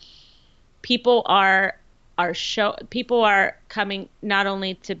fact that people are coming not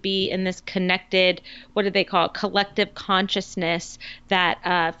only to be in this connected, what did they call it, collective consciousness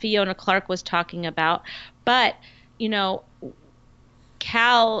that Fiona Clark was talking about, but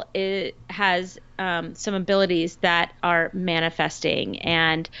Cal has some abilities that are manifesting,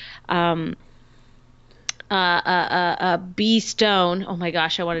 and B Stone. Oh my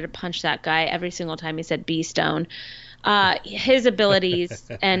gosh, I wanted to punch that guy every single time he said B Stone. His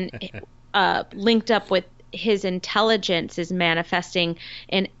abilities and linked up with his intelligence is manifesting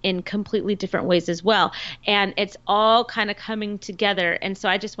in completely different ways as well. And it's all kind of coming together. And so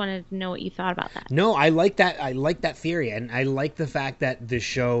I just wanted to know what you thought about that. No, I like that. I like that theory. And I like the fact that the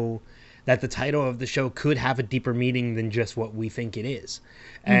title of the show could have a deeper meaning than just what we think it is.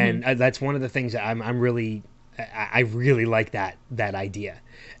 And that's one of the things that I really like that idea.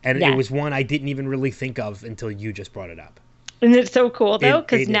 And it was one I didn't even really think of until you just brought it up. And it's so cool though,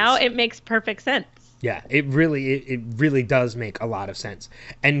 because now it makes perfect sense. Yeah, it really does make a lot of sense.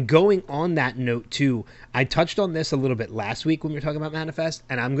 And going on that note too, I touched on this a little bit last week when we were talking about Manifest,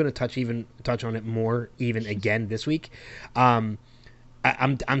 and I'm going to touch on it more even again this week. I'm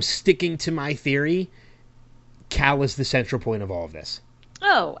sticking to my theory. Cal is the central point of all of this.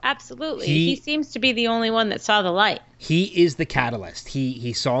 Oh, absolutely. He seems to be the only one that saw the light. He is the catalyst.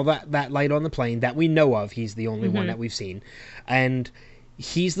 He saw that light on the plane that we know of. He's the only one that we've seen. And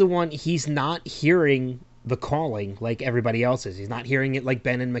he's the one, he's not hearing the calling like everybody else is. He's not hearing it like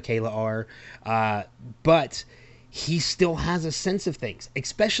Ben and Michaela are. But he still has a sense of things,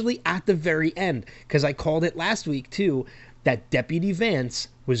 especially at the very end. Because I called it last week, too, that Deputy Vance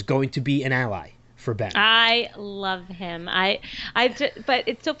was going to be an ally for Ben. I love him. But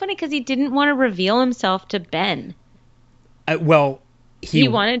it's so funny because he didn't want to reveal himself to Ben. He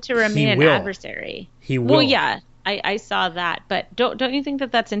wanted to remain an adversary. He will. Well, yeah. I saw that, but don't you think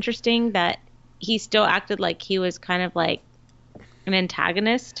that that's interesting that he still acted like he was kind of like an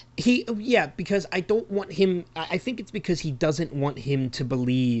antagonist? Because I don't want him. I think it's because he doesn't want him to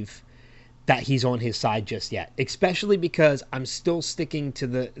believe that he's on his side just yet. Especially because I'm still sticking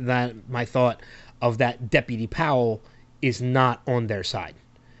to my thought of that Deputy Powell is not on their side.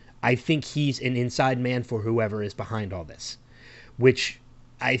 I think he's an inside man for whoever is behind all this, which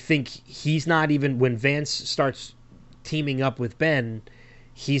I think he's not even, when Vance starts teaming up with Ben,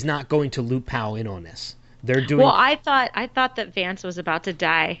 he's not going to loop Powell in on this. They're doing. Well, I thought that Vance was about to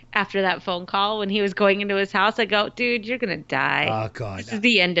die after that phone call when he was going into his house. I go, dude, you're gonna die. Oh God, this is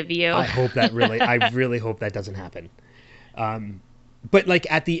the end of you. I really hope that doesn't happen. But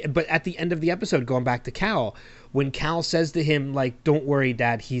at the end of the episode, going back to Cal, when Cal says to him, like, "Don't worry,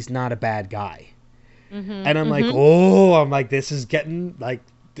 Dad, he's not a bad guy." And I'm like, this is getting like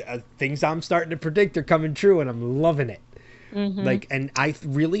things I'm starting to predict are coming true, and I'm loving it. And I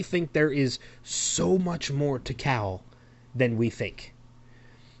really think there is so much more to Cal than we think.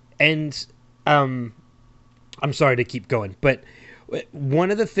 And I'm sorry to keep going, but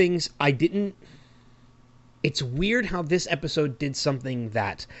one of the things it's weird how this episode did something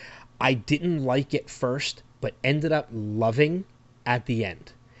that I didn't like at first, but ended up loving at the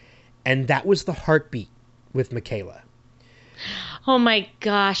end. And that was the heartbeat with Michaela. Oh my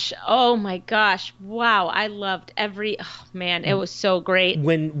gosh. Wow. I loved it was so great.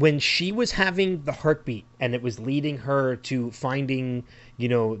 When she was having the heartbeat and it was leading her to finding,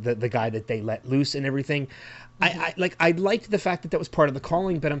 the guy that they let loose and everything. I liked the fact that was part of the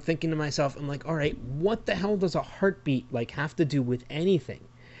calling, but I'm thinking to myself, I'm like, all right, what the hell does a heartbeat have to do with anything?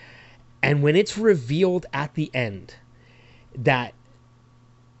 And when it's revealed at the end, that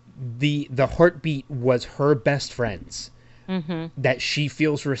the heartbeat was her best friend's, that she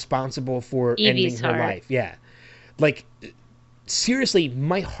feels responsible for ending her life. Yeah. Like, seriously,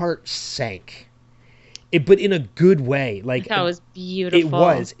 my heart sank. But in a good way. Like, that was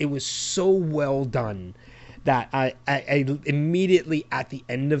beautiful. It was so well done that I immediately at the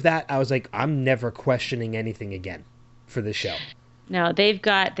end of that, I was like, I'm never questioning anything again for this show. No, they've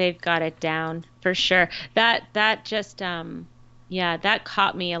got it down for sure. That just that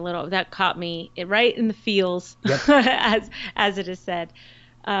caught me a little. That caught me right in the feels, yep. as it is said.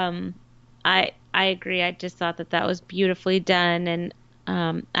 I agree. I just thought that was beautifully done, and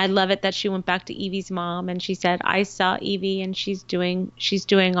I love it that she went back to Evie's mom and she said, "I saw Evie and she's doing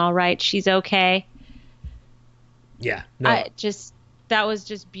all right. She's okay." Yeah. No. That was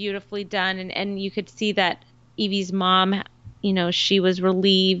just beautifully done, and you could see that Evie's mom, she was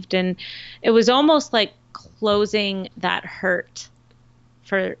relieved, and it was almost like closing that hurt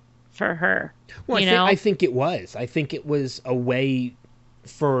for her. Well, I think it was. I think it was a way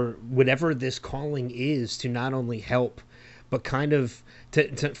for whatever this calling is to not only help, but kind of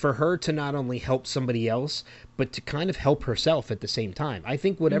for her to not only help somebody else, but to kind of help herself at the same time. I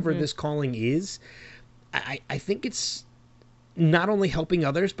think whatever this calling is, I think it's not only helping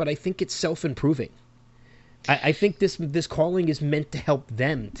others, but I think it's self-improving. I think this calling is meant to help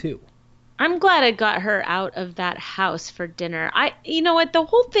them too. I'm glad I got her out of that house for dinner. You know what? The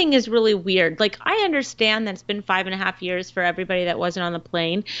whole thing is really weird. Like, I understand that it's been 5.5 years for everybody that wasn't on the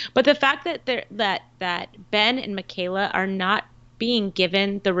plane, but the fact that Ben and Michaela are not being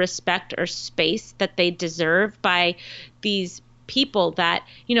given the respect or space that they deserve by these people that,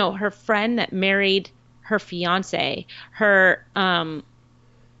 her friend that married her fiance, her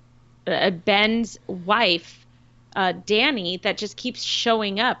Ben's wife, Danny, that just keeps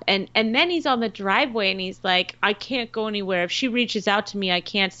showing up, and then he's on the driveway and he's like, "I can't go anywhere. If she reaches out to me, I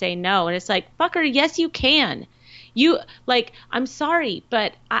can't say no." And it's like, fucker, yes you can. I'm sorry,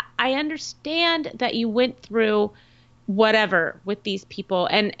 but I understand that you went through whatever with these people,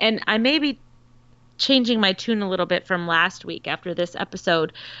 and I may be changing my tune a little bit from last week after this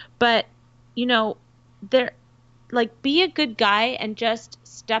episode, but they're like, be a good guy and just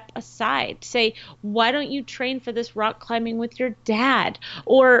step aside. Say, why don't you train for this rock climbing with your dad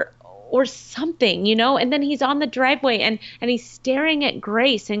or something, And then he's on the driveway and he's staring at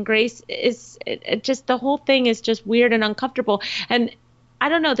Grace, and Grace is just, the whole thing is just weird and uncomfortable. And I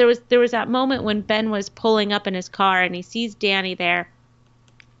don't know, there was that moment when Ben was pulling up in his car and he sees Danny there,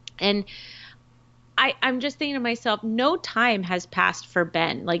 and I'm just thinking to myself, no time has passed for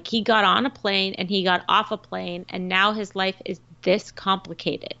Ben. Like, he got on a plane and he got off a plane, and now his life is this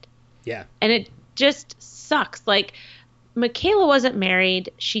complicated. Yeah. And it just sucks. Like, Michaela wasn't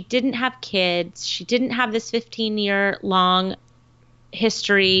married. She didn't have kids. She didn't have this 15-year-long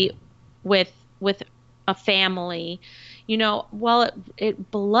history with a family. While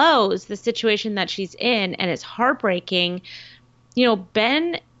it blows the situation that she's in, and it's heartbreaking,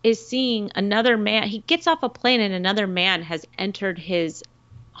 Ben is seeing another man. He gets off a plane and another man has entered his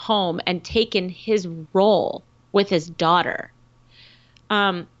home and taken his role with his daughter.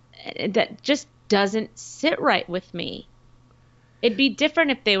 That just doesn't sit right with me. It'd be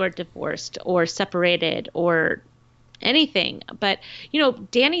different if they were divorced or separated or anything. But,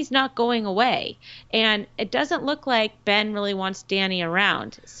 Danny's not going away. And it doesn't look like Ben really wants Danny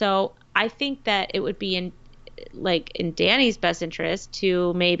around. So I think that it would be in Danny's best interest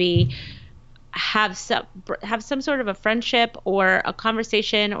to maybe have some sort of a friendship or a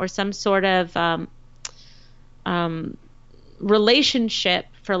conversation or some sort of relationship,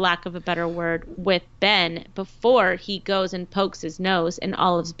 for lack of a better word, with Ben before he goes and pokes his nose in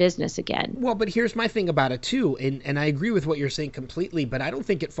Olive's business again. Well, but here's my thing about it too, and I agree with what you're saying completely, but I don't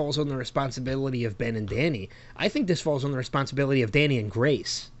think it falls on the responsibility of Ben and Danny. I think this falls on the responsibility of Danny and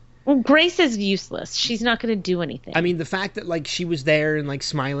Grace. Well, Grace is useless. She's not going to do anything. I mean, the fact that, she was there and,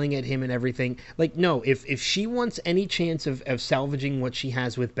 smiling at him and everything, no, if she wants any chance of salvaging what she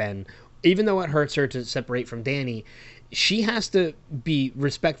has with Ben, even though it hurts her to separate from Danny, she has to be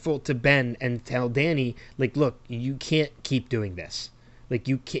respectful to Ben and tell Danny, look, you can't keep doing this.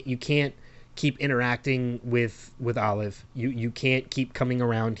 You can't keep interacting with Olive. You can't keep coming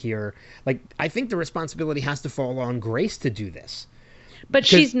around here. I think the responsibility has to fall on Grace to do this. But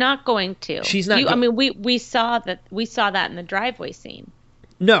she's not going to. She's not. I mean, we saw that in the driveway scene.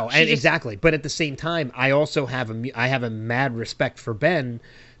 No, exactly. But at the same time, I also have a mad respect for Ben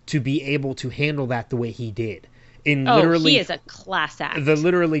to be able to handle that the way he did. He is a class act.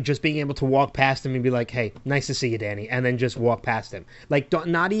 Literally just being able to walk past him and be like, "Hey, nice to see you, Danny," and then just walk past him.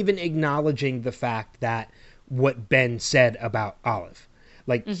 Not even acknowledging the fact that what Ben said about Olive.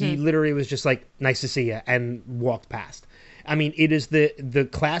 Like, he literally was just like, nice to see you, and walked past. I mean, it is the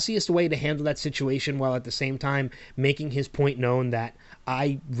classiest way to handle that situation, while at the same time making his point known that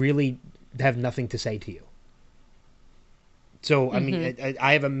I really have nothing to say to you. So, I mean,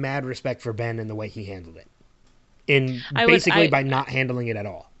 I have a mad respect for Ben and the way he handled it. By not handling it at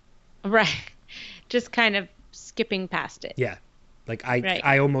all. Right. Just kind of skipping past it. Yeah. Like,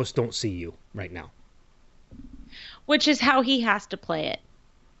 I almost don't see you right now. Which is how he has to play it.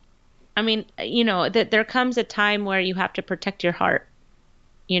 I mean, you know, that there comes a time where you have to protect your heart,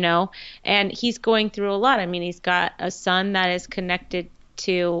 you know, and he's going through a lot. I mean, he's got a son that is connected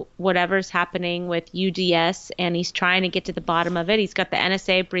to whatever's happening with UDS, and he's trying to get to the bottom of it. He's got the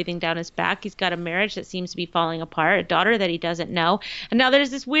NSA breathing down his back. He's got a marriage that seems to be falling apart, a daughter that he doesn't know. And now there's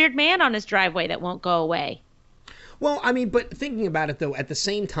this weird man on his driveway that won't go away. Well, I mean, but thinking about it, though, at the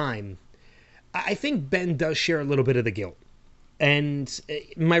same time, I think Ben does share a little bit of the guilt. And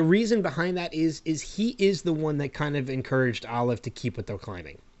my reason behind that is he is the one that kind of encouraged Olive to keep what they're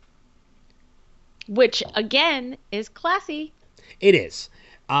climbing. Which, again, is classy. It is.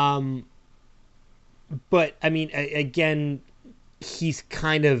 But, I mean, again, he's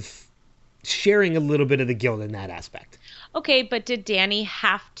kind of sharing a little bit of the guilt in that aspect. Okay, but did Danny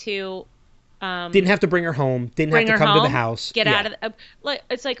have to... didn't have to bring her home. Didn't have to come to the house. Get out of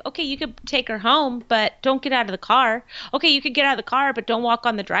it's like, okay, you could take her home, but don't get out of the car. Okay, you could get out of the car, but don't walk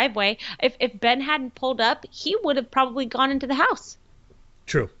on the driveway. If Ben hadn't pulled up, he would have probably gone into the house.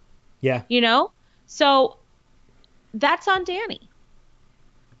 True. Yeah. You know? So that's on Danny.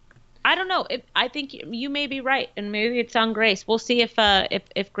 I don't know. I think you may be right, and maybe it's on Grace. We'll see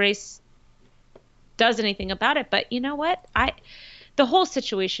if Grace does anything about it. But you know what? The whole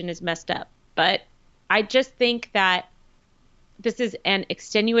situation is messed up. But I just think that this is an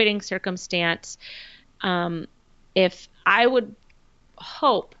extenuating circumstance. If I would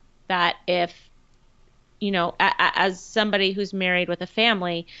hope that if, you know, as somebody who's married with a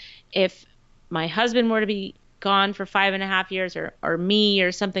family, if my husband were to be gone for 5.5 years or me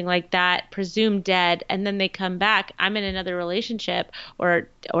or something like that, presumed dead, and then they come back, I'm in another relationship or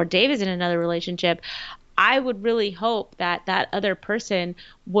Dave is in another relationship, I would really hope that that other person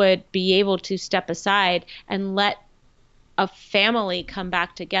would be able to step aside and let a family come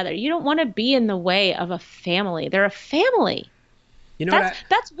back together. You don't want to be in the way of a family. They're a family. You know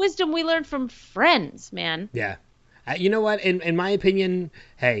that's wisdom we learned from Friends, man. Yeah. You know what? In my opinion,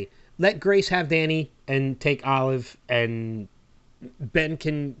 hey, let Grace have Danny and take Olive, and Ben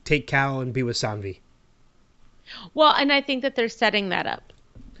can take Cal and be with Sanvi. Well, and I think that they're setting that up.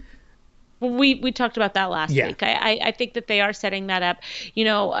 We talked about that last week. I think that they are setting that up. You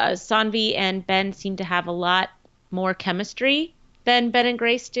know, Sanvi and Ben seem to have a lot more chemistry than Ben and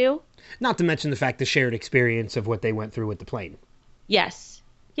Grace do. Not to mention the fact the shared experience of what they went through with the plane. Yes.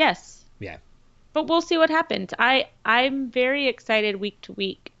 Yeah. But we'll see what happens. I'm very excited week to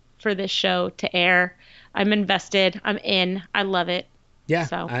week for this show to air. I'm invested. I'm in. I love it. Yeah,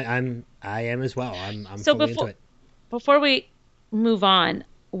 so. I am as well. I'm fully into it. Before we move on,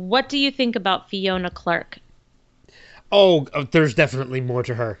 what do you think about Fiona Clark? Oh, there's definitely more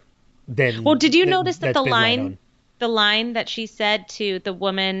to her than. Well, did you notice that the line that she said to the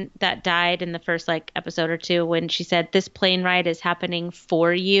woman that died in the first episode or two, when she said, "This plane ride is happening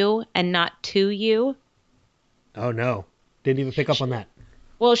for you and not to you"? Oh no, didn't even pick up on that.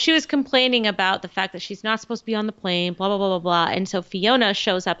 Well, she was complaining about the fact that she's not supposed to be on the plane, blah, blah, blah, blah, blah. And so Fiona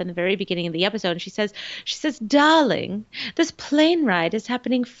shows up in the very beginning of the episode and she says, "Darling, this plane ride is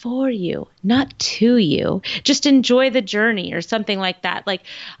happening for you, not to you. Just enjoy the journey," or something like that. Like,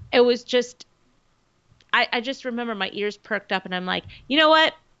 it was just, I just remember my ears perked up and I'm like, you know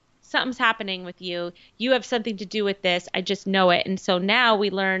what? Something's happening with you. You have something to do with this. I just know it. And so now we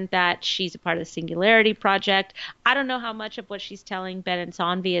learned that she's a part of the Singularity Project. I don't know how much of what she's telling Ben and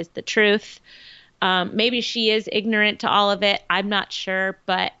Sanvi is the truth. Maybe she is ignorant to all of it. I'm not sure.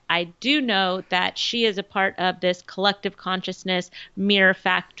 But I do know that she is a part of this collective consciousness mirror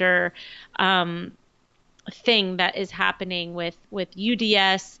factor thing that is happening with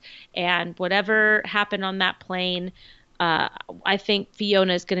UDS and whatever happened on that plane. I think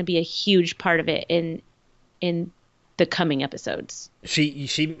Fiona is going to be a huge part of it in the coming episodes.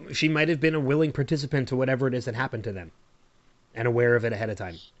 She might have been a willing participant to whatever it is that happened to them, and aware of it ahead of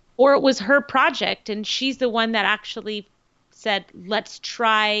time. Or it was her project, and she's the one that actually said, "Let's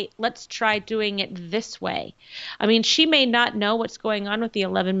try doing it this way." I mean, she may not know what's going on with the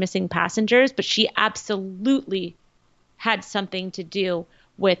 11 missing passengers, but she absolutely had something to do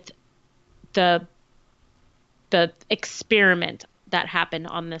with the experiment that happened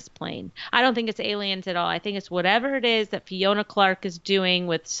on this plane. I don't think it's aliens at all. I think it's whatever it is that Fiona Clark is doing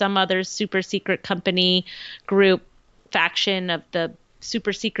with some other super secret company, group, faction of the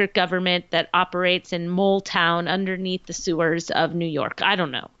super secret government that operates in Mole Town underneath the sewers of New York. I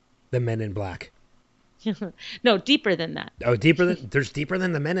don't know. The Men in Black. No, deeper than that. Oh, there's deeper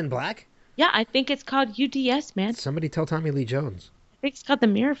than the Men in Black? Yeah, I think it's called UDS, man. Somebody tell Tommy Lee Jones. I think it's called The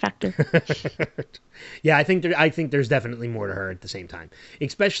Mirror Factor. Yeah, I think there's definitely more to her at the same time,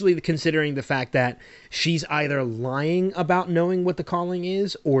 especially considering the fact that she's either lying about knowing what the calling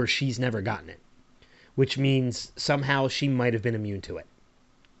is or she's never gotten it, which means somehow she might have been immune to it.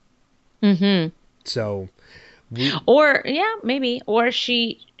 Mm-hmm. So, or yeah, maybe, or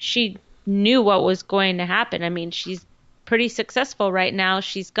she knew what was going to happen. I mean, she's pretty successful right now.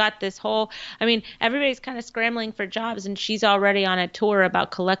 She's got this whole, I mean, everybody's kind of scrambling for jobs, and she's already on a tour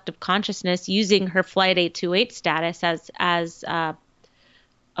about collective consciousness using her Flight 828 status as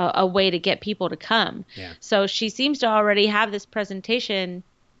a way to get people to come. Yeah. So she seems to already have this presentation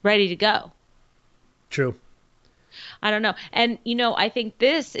ready to go. True. I don't know. And, I think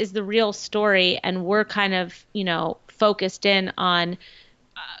this is the real story, and we're kind of, focused in on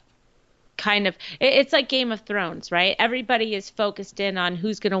it's like Game of Thrones, right? Everybody is focused in on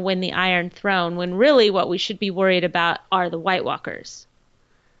who's going to win the Iron Throne, when really what we should be worried about are the White Walkers.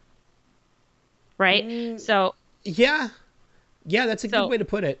 Right? So yeah, that's a good way to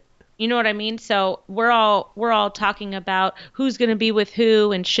put it. You know what I mean? So we're all talking about who's going to be with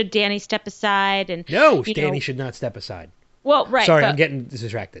who, and should Danny step aside, and no, Danny should not step aside. Well, right. Sorry, I'm getting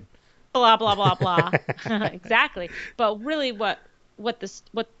distracted. Blah blah blah blah. Exactly. But really, what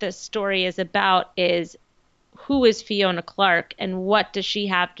the story is about is who is Fiona Clark, and what does she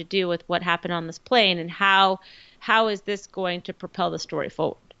have to do with what happened on this plane, and how is this going to propel the story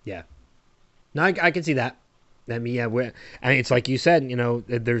forward? Yeah. No, I can see that. I mean, it's like you said,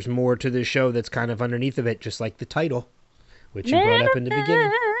 there's more to this show that's kind of underneath of it, just like the title, which you brought up in the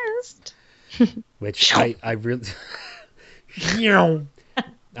beginning. Which I really,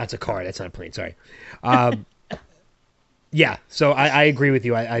 that's a car. That's not a plane. Sorry. Yeah. So I agree with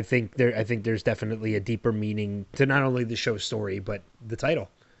you. I think there's definitely a deeper meaning to not only the show's story, but the title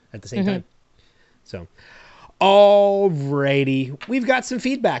at the same time. So. Alrighty, we've got some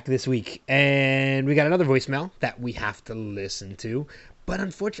feedback this week, and we got another voicemail that we have to listen to, but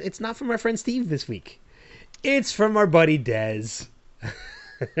unfortunately, it's not from our friend Steve this week. It's from our buddy Dez.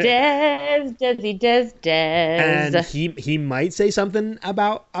 Dez. And he might say something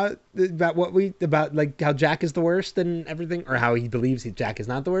about like how Jack is the worst and everything, or how he believes Jack is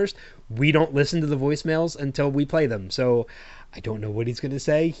not the worst. We don't listen to the voicemails until we play them, so I don't know what he's going to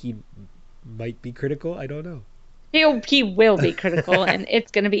say. He might be critical. I don't know. He will be critical, and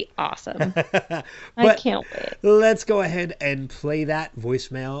it's going to be awesome. I can't wait. Let's go ahead and play that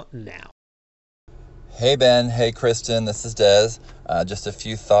voicemail now. Hey Ben, hey Kristen, this is Des. Just a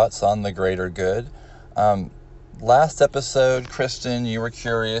few thoughts on the greater good. Last episode, Kristen, you were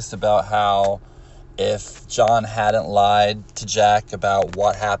curious about how if John hadn't lied to Jack about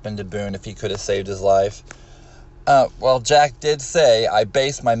what happened to Boone, if he could have saved his life. Well, Jack did say, I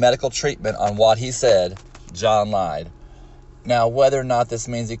based my medical treatment on what he said. John lied. Now, whether or not this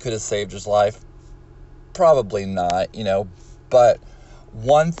means he could have saved his life, probably not, but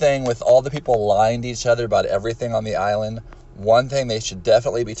one thing with all the people lying to each other about everything on the island, one thing they should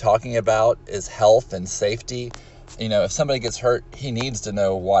definitely be talking about is health and safety. If somebody gets hurt, he needs to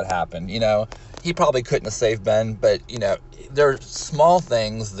know what happened. He probably couldn't have saved Ben, but, there are small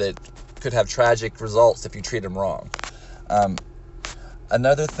things that could have tragic results if you treat him wrong.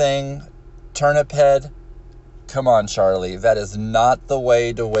 Another thing, Turnip Head. Come on, Charlie. That is not the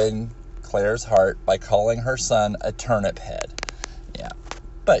way to win Claire's heart, by calling her son a turnip head. Yeah.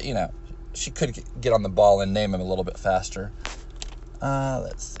 But, she could get on the ball and name him a little bit faster.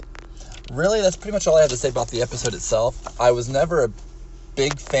 Let's see. Really, that's pretty much all I have to say about the episode itself. I was never a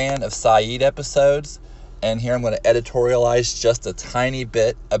big fan of Saeed episodes, and here I'm going to editorialize just a tiny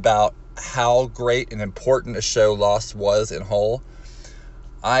bit about how great and important a show Lost was in whole.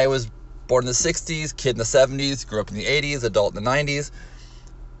 I was born in the 60s, kid in the 70s, grew up in the 80s, adult in the 90s.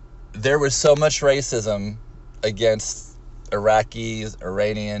 There was so much racism against Iraqis,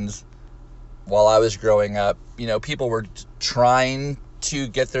 Iranians while I was growing up. People were trying to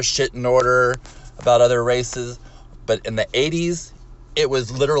get their shit in order about other races, but in the 80s, it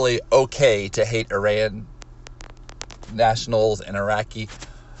was literally okay to hate Iran nationals and Iraqi.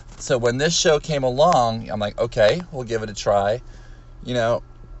 So when this show came along, I'm like, okay, we'll give it a try,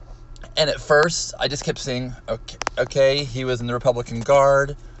 And at first, I just kept saying, okay, he was in the Republican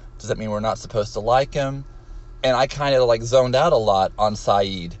Guard. Does that mean we're not supposed to like him? And I kind of like zoned out a lot on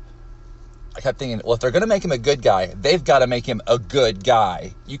Saeed. I kept thinking, well, if they're going to make him a good guy, they've got to make him a good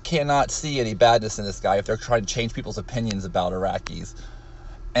guy. You cannot see any badness in this guy if they're trying to change people's opinions about Iraqis.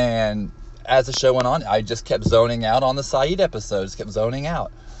 And as the show went on, I just kept zoning out on the Saeed episodes, kept zoning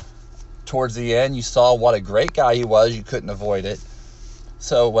out. Towards the end, you saw what a great guy he was. You couldn't avoid it.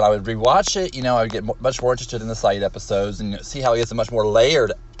 So when I would rewatch it, you know, I would get much more interested in the Saeed episodes and see how he is a much more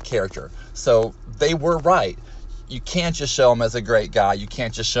layered character. So they were right. You can't just show him as a great guy. You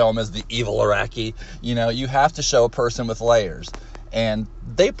can't just show him as the evil Iraqi. You know, you have to show a person with layers. And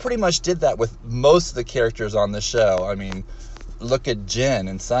they pretty much did that with most of the characters on the show. I mean, look at Jin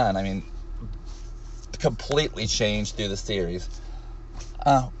and Sun. I mean, completely changed through the series.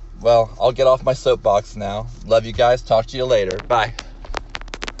 Well, I'll get off my soapbox now. Love you guys. Talk to you later. Bye.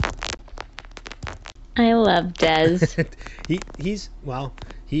 I love Des.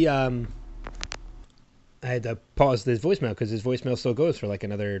 I had to pause his voicemail because his voicemail still goes for like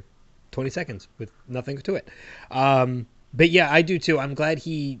another 20 seconds with nothing to it. But yeah, I do too. I'm glad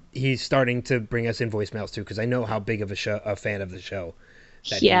he's starting to bring us in voicemails too, because I know how big of a fan of the show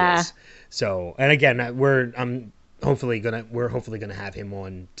that he is. So, and again, we're hopefully gonna have him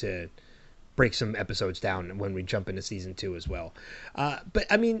on to break some episodes down when we jump into season 2 as well. But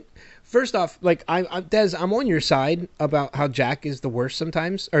I mean, first off, like Des, I'm on your side about how Jack is the worst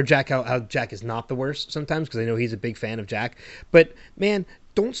sometimes, or how Jack is not the worst sometimes, because I know he's a big fan of Jack. But man,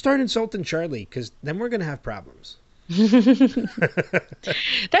 don't start insulting Charlie, because then we're gonna have problems. That's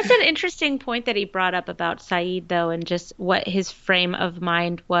an interesting point that he brought up about Saeed, though, and just what his frame of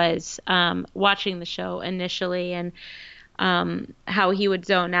mind was watching the show initially, and how he would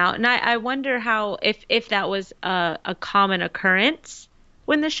zone out. And I wonder how, if that was a common occurrence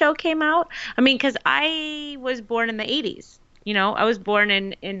when the show came out. I mean, because I was born in the 80s. You know, I was born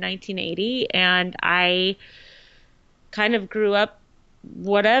in 1980, and I kind of grew up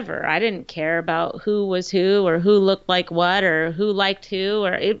whatever. I didn't care about who was who or who looked like what or who liked who,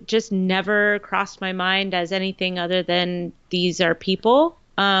 or it just never crossed my mind as anything other than these are people.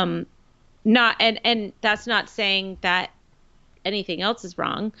 And that's not saying that anything else is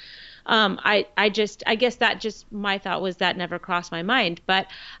wrong. I guess that just my thought was that never crossed my mind. But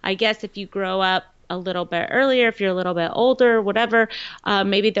I guess if you grow up a little bit earlier, if you're a little bit older, whatever,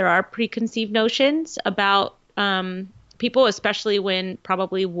 maybe there are preconceived notions about people, especially when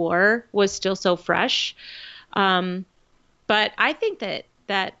probably war was still so fresh. But I think that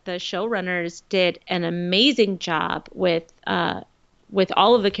the showrunners did an amazing job with all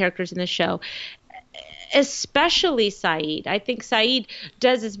of the characters in the show, especially Saeed. I think Saeed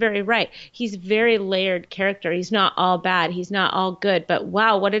is very right. He's a very layered character. He's not all bad. He's not all good. But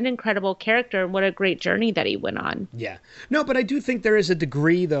wow, what an incredible character, and what a great journey that he went on. Yeah. No, but I do think there is a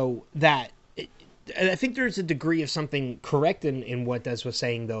degree, though, that I think there's a degree of something correct in what Des was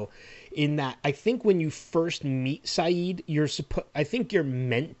saying, though, in that I think when you first meet Saeed, I think you're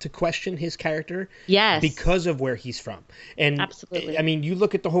meant to question his character, yes, because of where he's from. And absolutely, I mean, you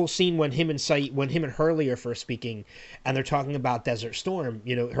look at the whole scene when him and Hurley are first speaking, and they're talking about Desert Storm.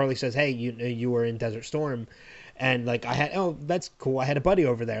 You know, Hurley says, "Hey, you were in Desert Storm." And like, that's cool. I had a buddy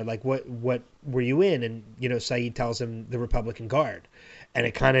over there. Like, what were you in? And, you know, Saeed tells him the Republican Guard. And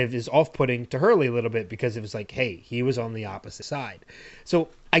it kind of is off-putting to Hurley a little bit, because it was like, hey, he was on the opposite side. So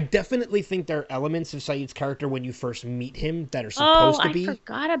I definitely think there are elements of Saeed's character when you first meet him that are supposed to be. I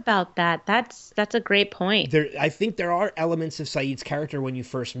forgot about that. That's a great point. I think there are elements of Saeed's character when you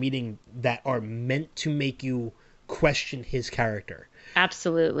first meet him that are meant to make you question his character.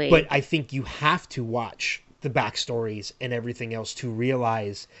 Absolutely. But I think you have to watch the backstories and everything else to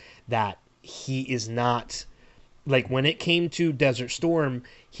realize that he is not, like, when it came to Desert Storm,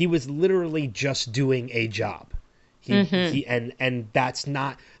 he was literally just doing a job. And that's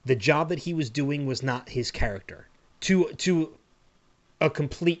not the job that he was doing, was not his character to a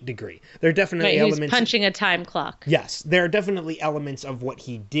complete degree. There are definitely elements. He was punching a time clock. Yes, there are definitely elements of what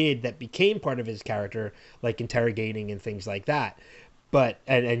he did that became part of his character, like interrogating and things like that. But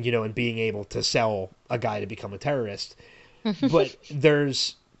and you know, and being able to sell a guy to become a terrorist. But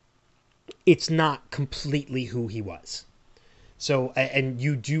it's not completely who he was. So, and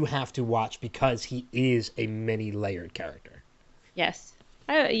you do have to watch, because he is a many-layered character. Yes.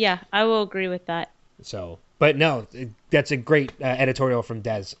 I will agree with that. So, but no, that's a great editorial from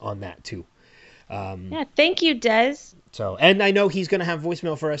Des on that, too. Yeah, thank you, Des. So, and I know he's going to have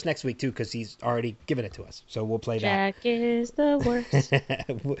voicemail for us next week too, because he's already given it to us. So we'll play that. Jack is the worst.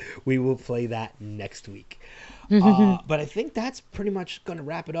 We will play that next week. But I think that's pretty much going to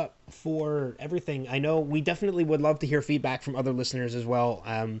wrap it up for everything. I know we definitely would love to hear feedback from other listeners as well.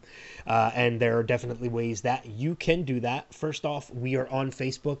 And there are definitely ways that you can do that. First off, we are on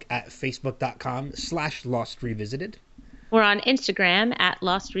Facebook at facebook.com/Lost Revisited. We're on Instagram at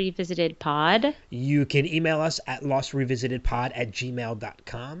Lost Revisited Pod. You can email us at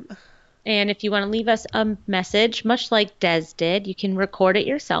lostrevisitedpod@gmail.com. And if you want to leave us a message, much like Des did, you can record it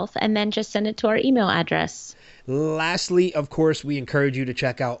yourself and then just send it to our email address. Lastly, of course, we encourage you to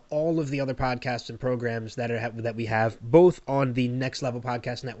check out all of the other podcasts and programs that we have, both on the Next Level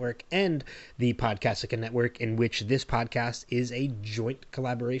Podcast Network and the Podcastica Network, in which this podcast is a joint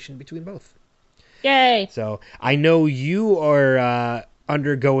collaboration between both. Yay! So I know you are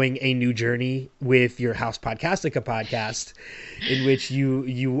undergoing a new journey with your House Podcastica podcast, in which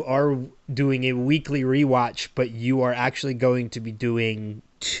you are doing a weekly rewatch, but you are actually going to be doing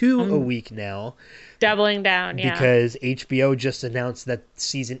 2 a week now. Doubling down, yeah. Because HBO just announced that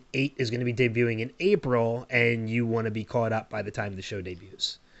season 8 is going to be debuting in April, and you want to be caught up by the time the show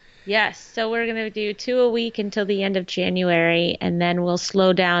debuts. Yes, so we're going to do 2 a week until the end of January, and then we'll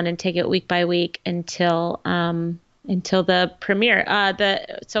slow down and take it week by week until the premiere.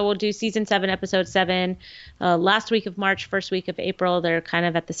 So we'll do season 7, episode 7, last week of March, first week of April. They're kind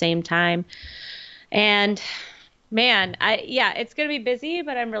of at the same time. And man, it's going to be busy,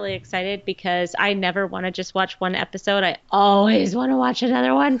 but I'm really excited because I never want to just watch one episode. I always want to watch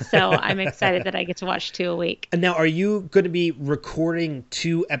another one. So I'm excited that I get to watch 2 a week. And now, are you going to be recording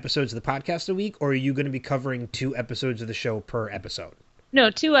 2 episodes of the podcast a week, or are you going to be covering 2 episodes of the show per episode? No,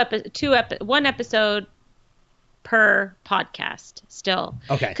 1 episode per podcast still.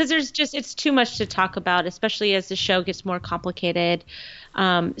 Okay. Because it's too much to talk about, especially as the show gets more complicated.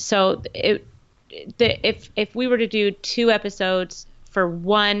 If we were to do 2 episodes for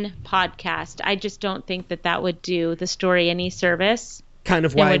one podcast, I just don't think that would do the story any service. Kind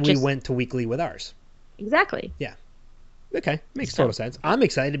of why we went to weekly with ours. Exactly. Yeah. Okay. Makes total sense. I'm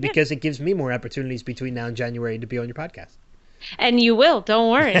excited because it gives me more opportunities between now and January to be on your podcast. And you will.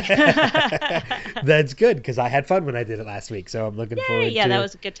 Don't worry. That's good because I had fun when I did it last week. So I'm looking forward to... Yeah, that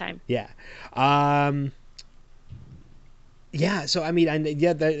was a good time. Yeah. Yeah, so I mean,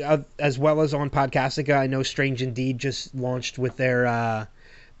 as well as on Podcastica, I know Strange Indeed just launched with their,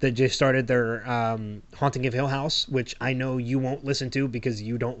 they just started their Haunting of Hill House, which I know you won't listen to because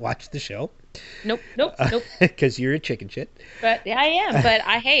you don't watch the show. Nope. Because you're a chicken shit. But I am. But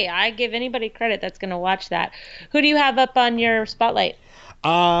I give anybody credit that's going to watch that. Who do you have up on your spotlight?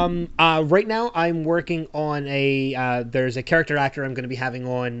 Right now I'm working on there's a character actor I'm going to be having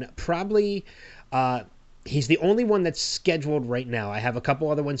on probably. He's the only one that's scheduled right now. I have a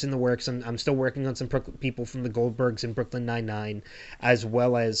couple other ones in the works. I'm still working on some people from the Goldbergs and Brooklyn Nine-Nine, as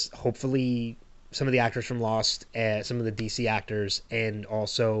well as hopefully some of the actors from Lost, some of the DC actors, and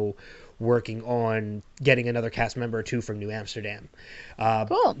also working on getting another cast member or 2 from New Amsterdam.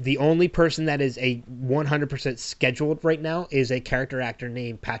 Cool. The only person that is a 100% scheduled right now is a character actor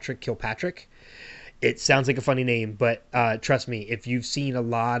named Patrick Kilpatrick. It sounds like a funny name, but trust me, if you've seen a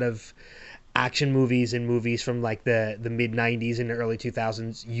lot of action movies and movies from like the mid 90s and the early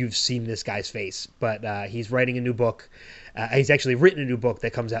 2000s, you've seen this guy's face. But he's writing a new book. He's actually written a new book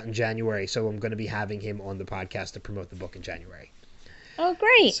that comes out in January, so I'm going to be having him on the podcast to promote the book in January. Oh,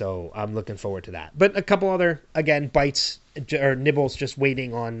 great. So I'm looking forward to that. But a couple other, again, bites or nibbles just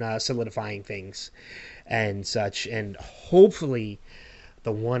waiting on solidifying things and such. And hopefully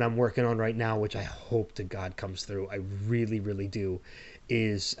the one I'm working on right now, which I hope to God comes through, I really, really do,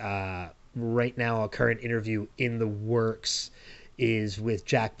 is... right now a current interview in the works is with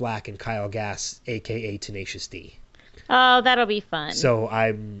Jack Black and Kyle Gass, aka Tenacious D. Oh, that'll be fun. So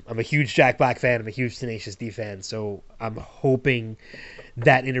I'm a huge Jack Black fan. I'm a huge Tenacious D fan. So I'm hoping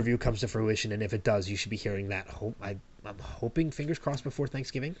that interview comes to fruition, and if it does, you should be hearing that. I'm hoping, fingers crossed, before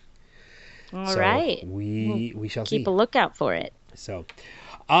Thanksgiving. All right. We shall see. Keep a lookout for it. So,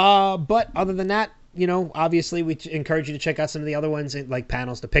 but other than that, obviously we encourage you to check out some of the other ones like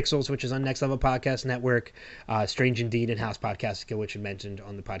Panels to Pixels, which is on Next Level Podcast Network, Strange Indeed and House Podcastica, which you mentioned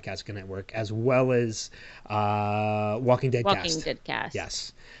on the Podcastica Network, as well as Walking Dead Cast.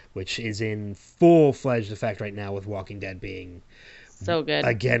 Yes, which is in full-fledged effect right now with Walking Dead being so good.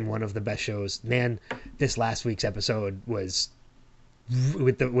 Again, one of the best shows. Man, this last week's episode was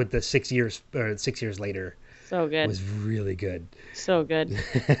with the 6 years later. So good. was really good. So good.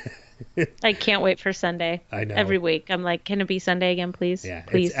 I can't wait for Sunday. I know. Every week. I'm like, can it be Sunday again, please? Yeah.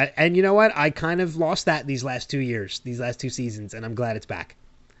 Please. And you know what? I kind of lost that these last 2 years, these last 2 seasons, and I'm glad it's back.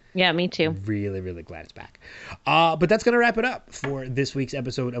 Yeah, me too. Really, really glad it's back. But that's going to wrap it up for this week's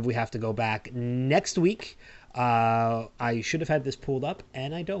episode of We Have to Go Back. Next week, I should have had this pulled up,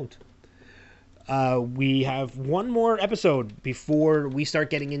 and I don't. We have one more episode before we start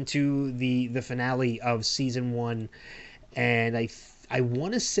getting into the finale of season 1, and I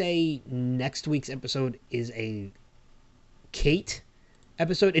want to say next week's episode is a Kate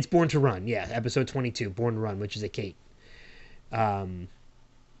episode. It's Born to Run, yeah, episode 22, Born to Run, which is a Kate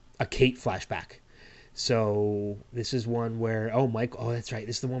flashback. So this is one where that's right,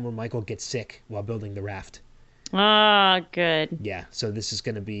 this is the one where Michael gets sick while building the raft. Ah, good. Yeah, so this is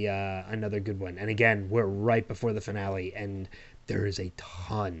going to be another good one. And again, we're right before the finale, and there is a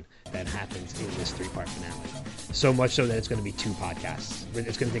ton that happens in this 3-part finale. So much so that it's going to be 2 podcasts.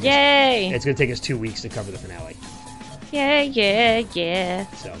 It's going to take it's going to take us 2 weeks to cover the finale. Yeah.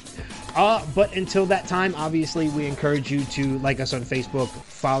 So, but until that time, obviously, we encourage you to like us on Facebook,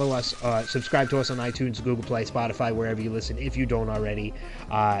 follow us, subscribe to us on iTunes, Google Play, Spotify, wherever you listen, if you don't already.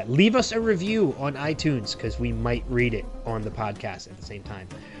 Leave us a review on iTunes, because we might read it on the podcast at the same time.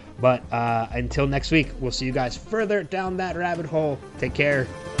 But until next week, we'll see you guys further down that rabbit hole. Take care.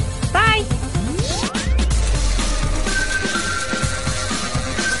 Bye.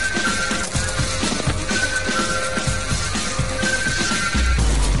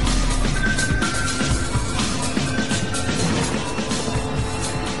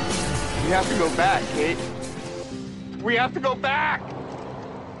 We have to go back, Kate. We have to go back!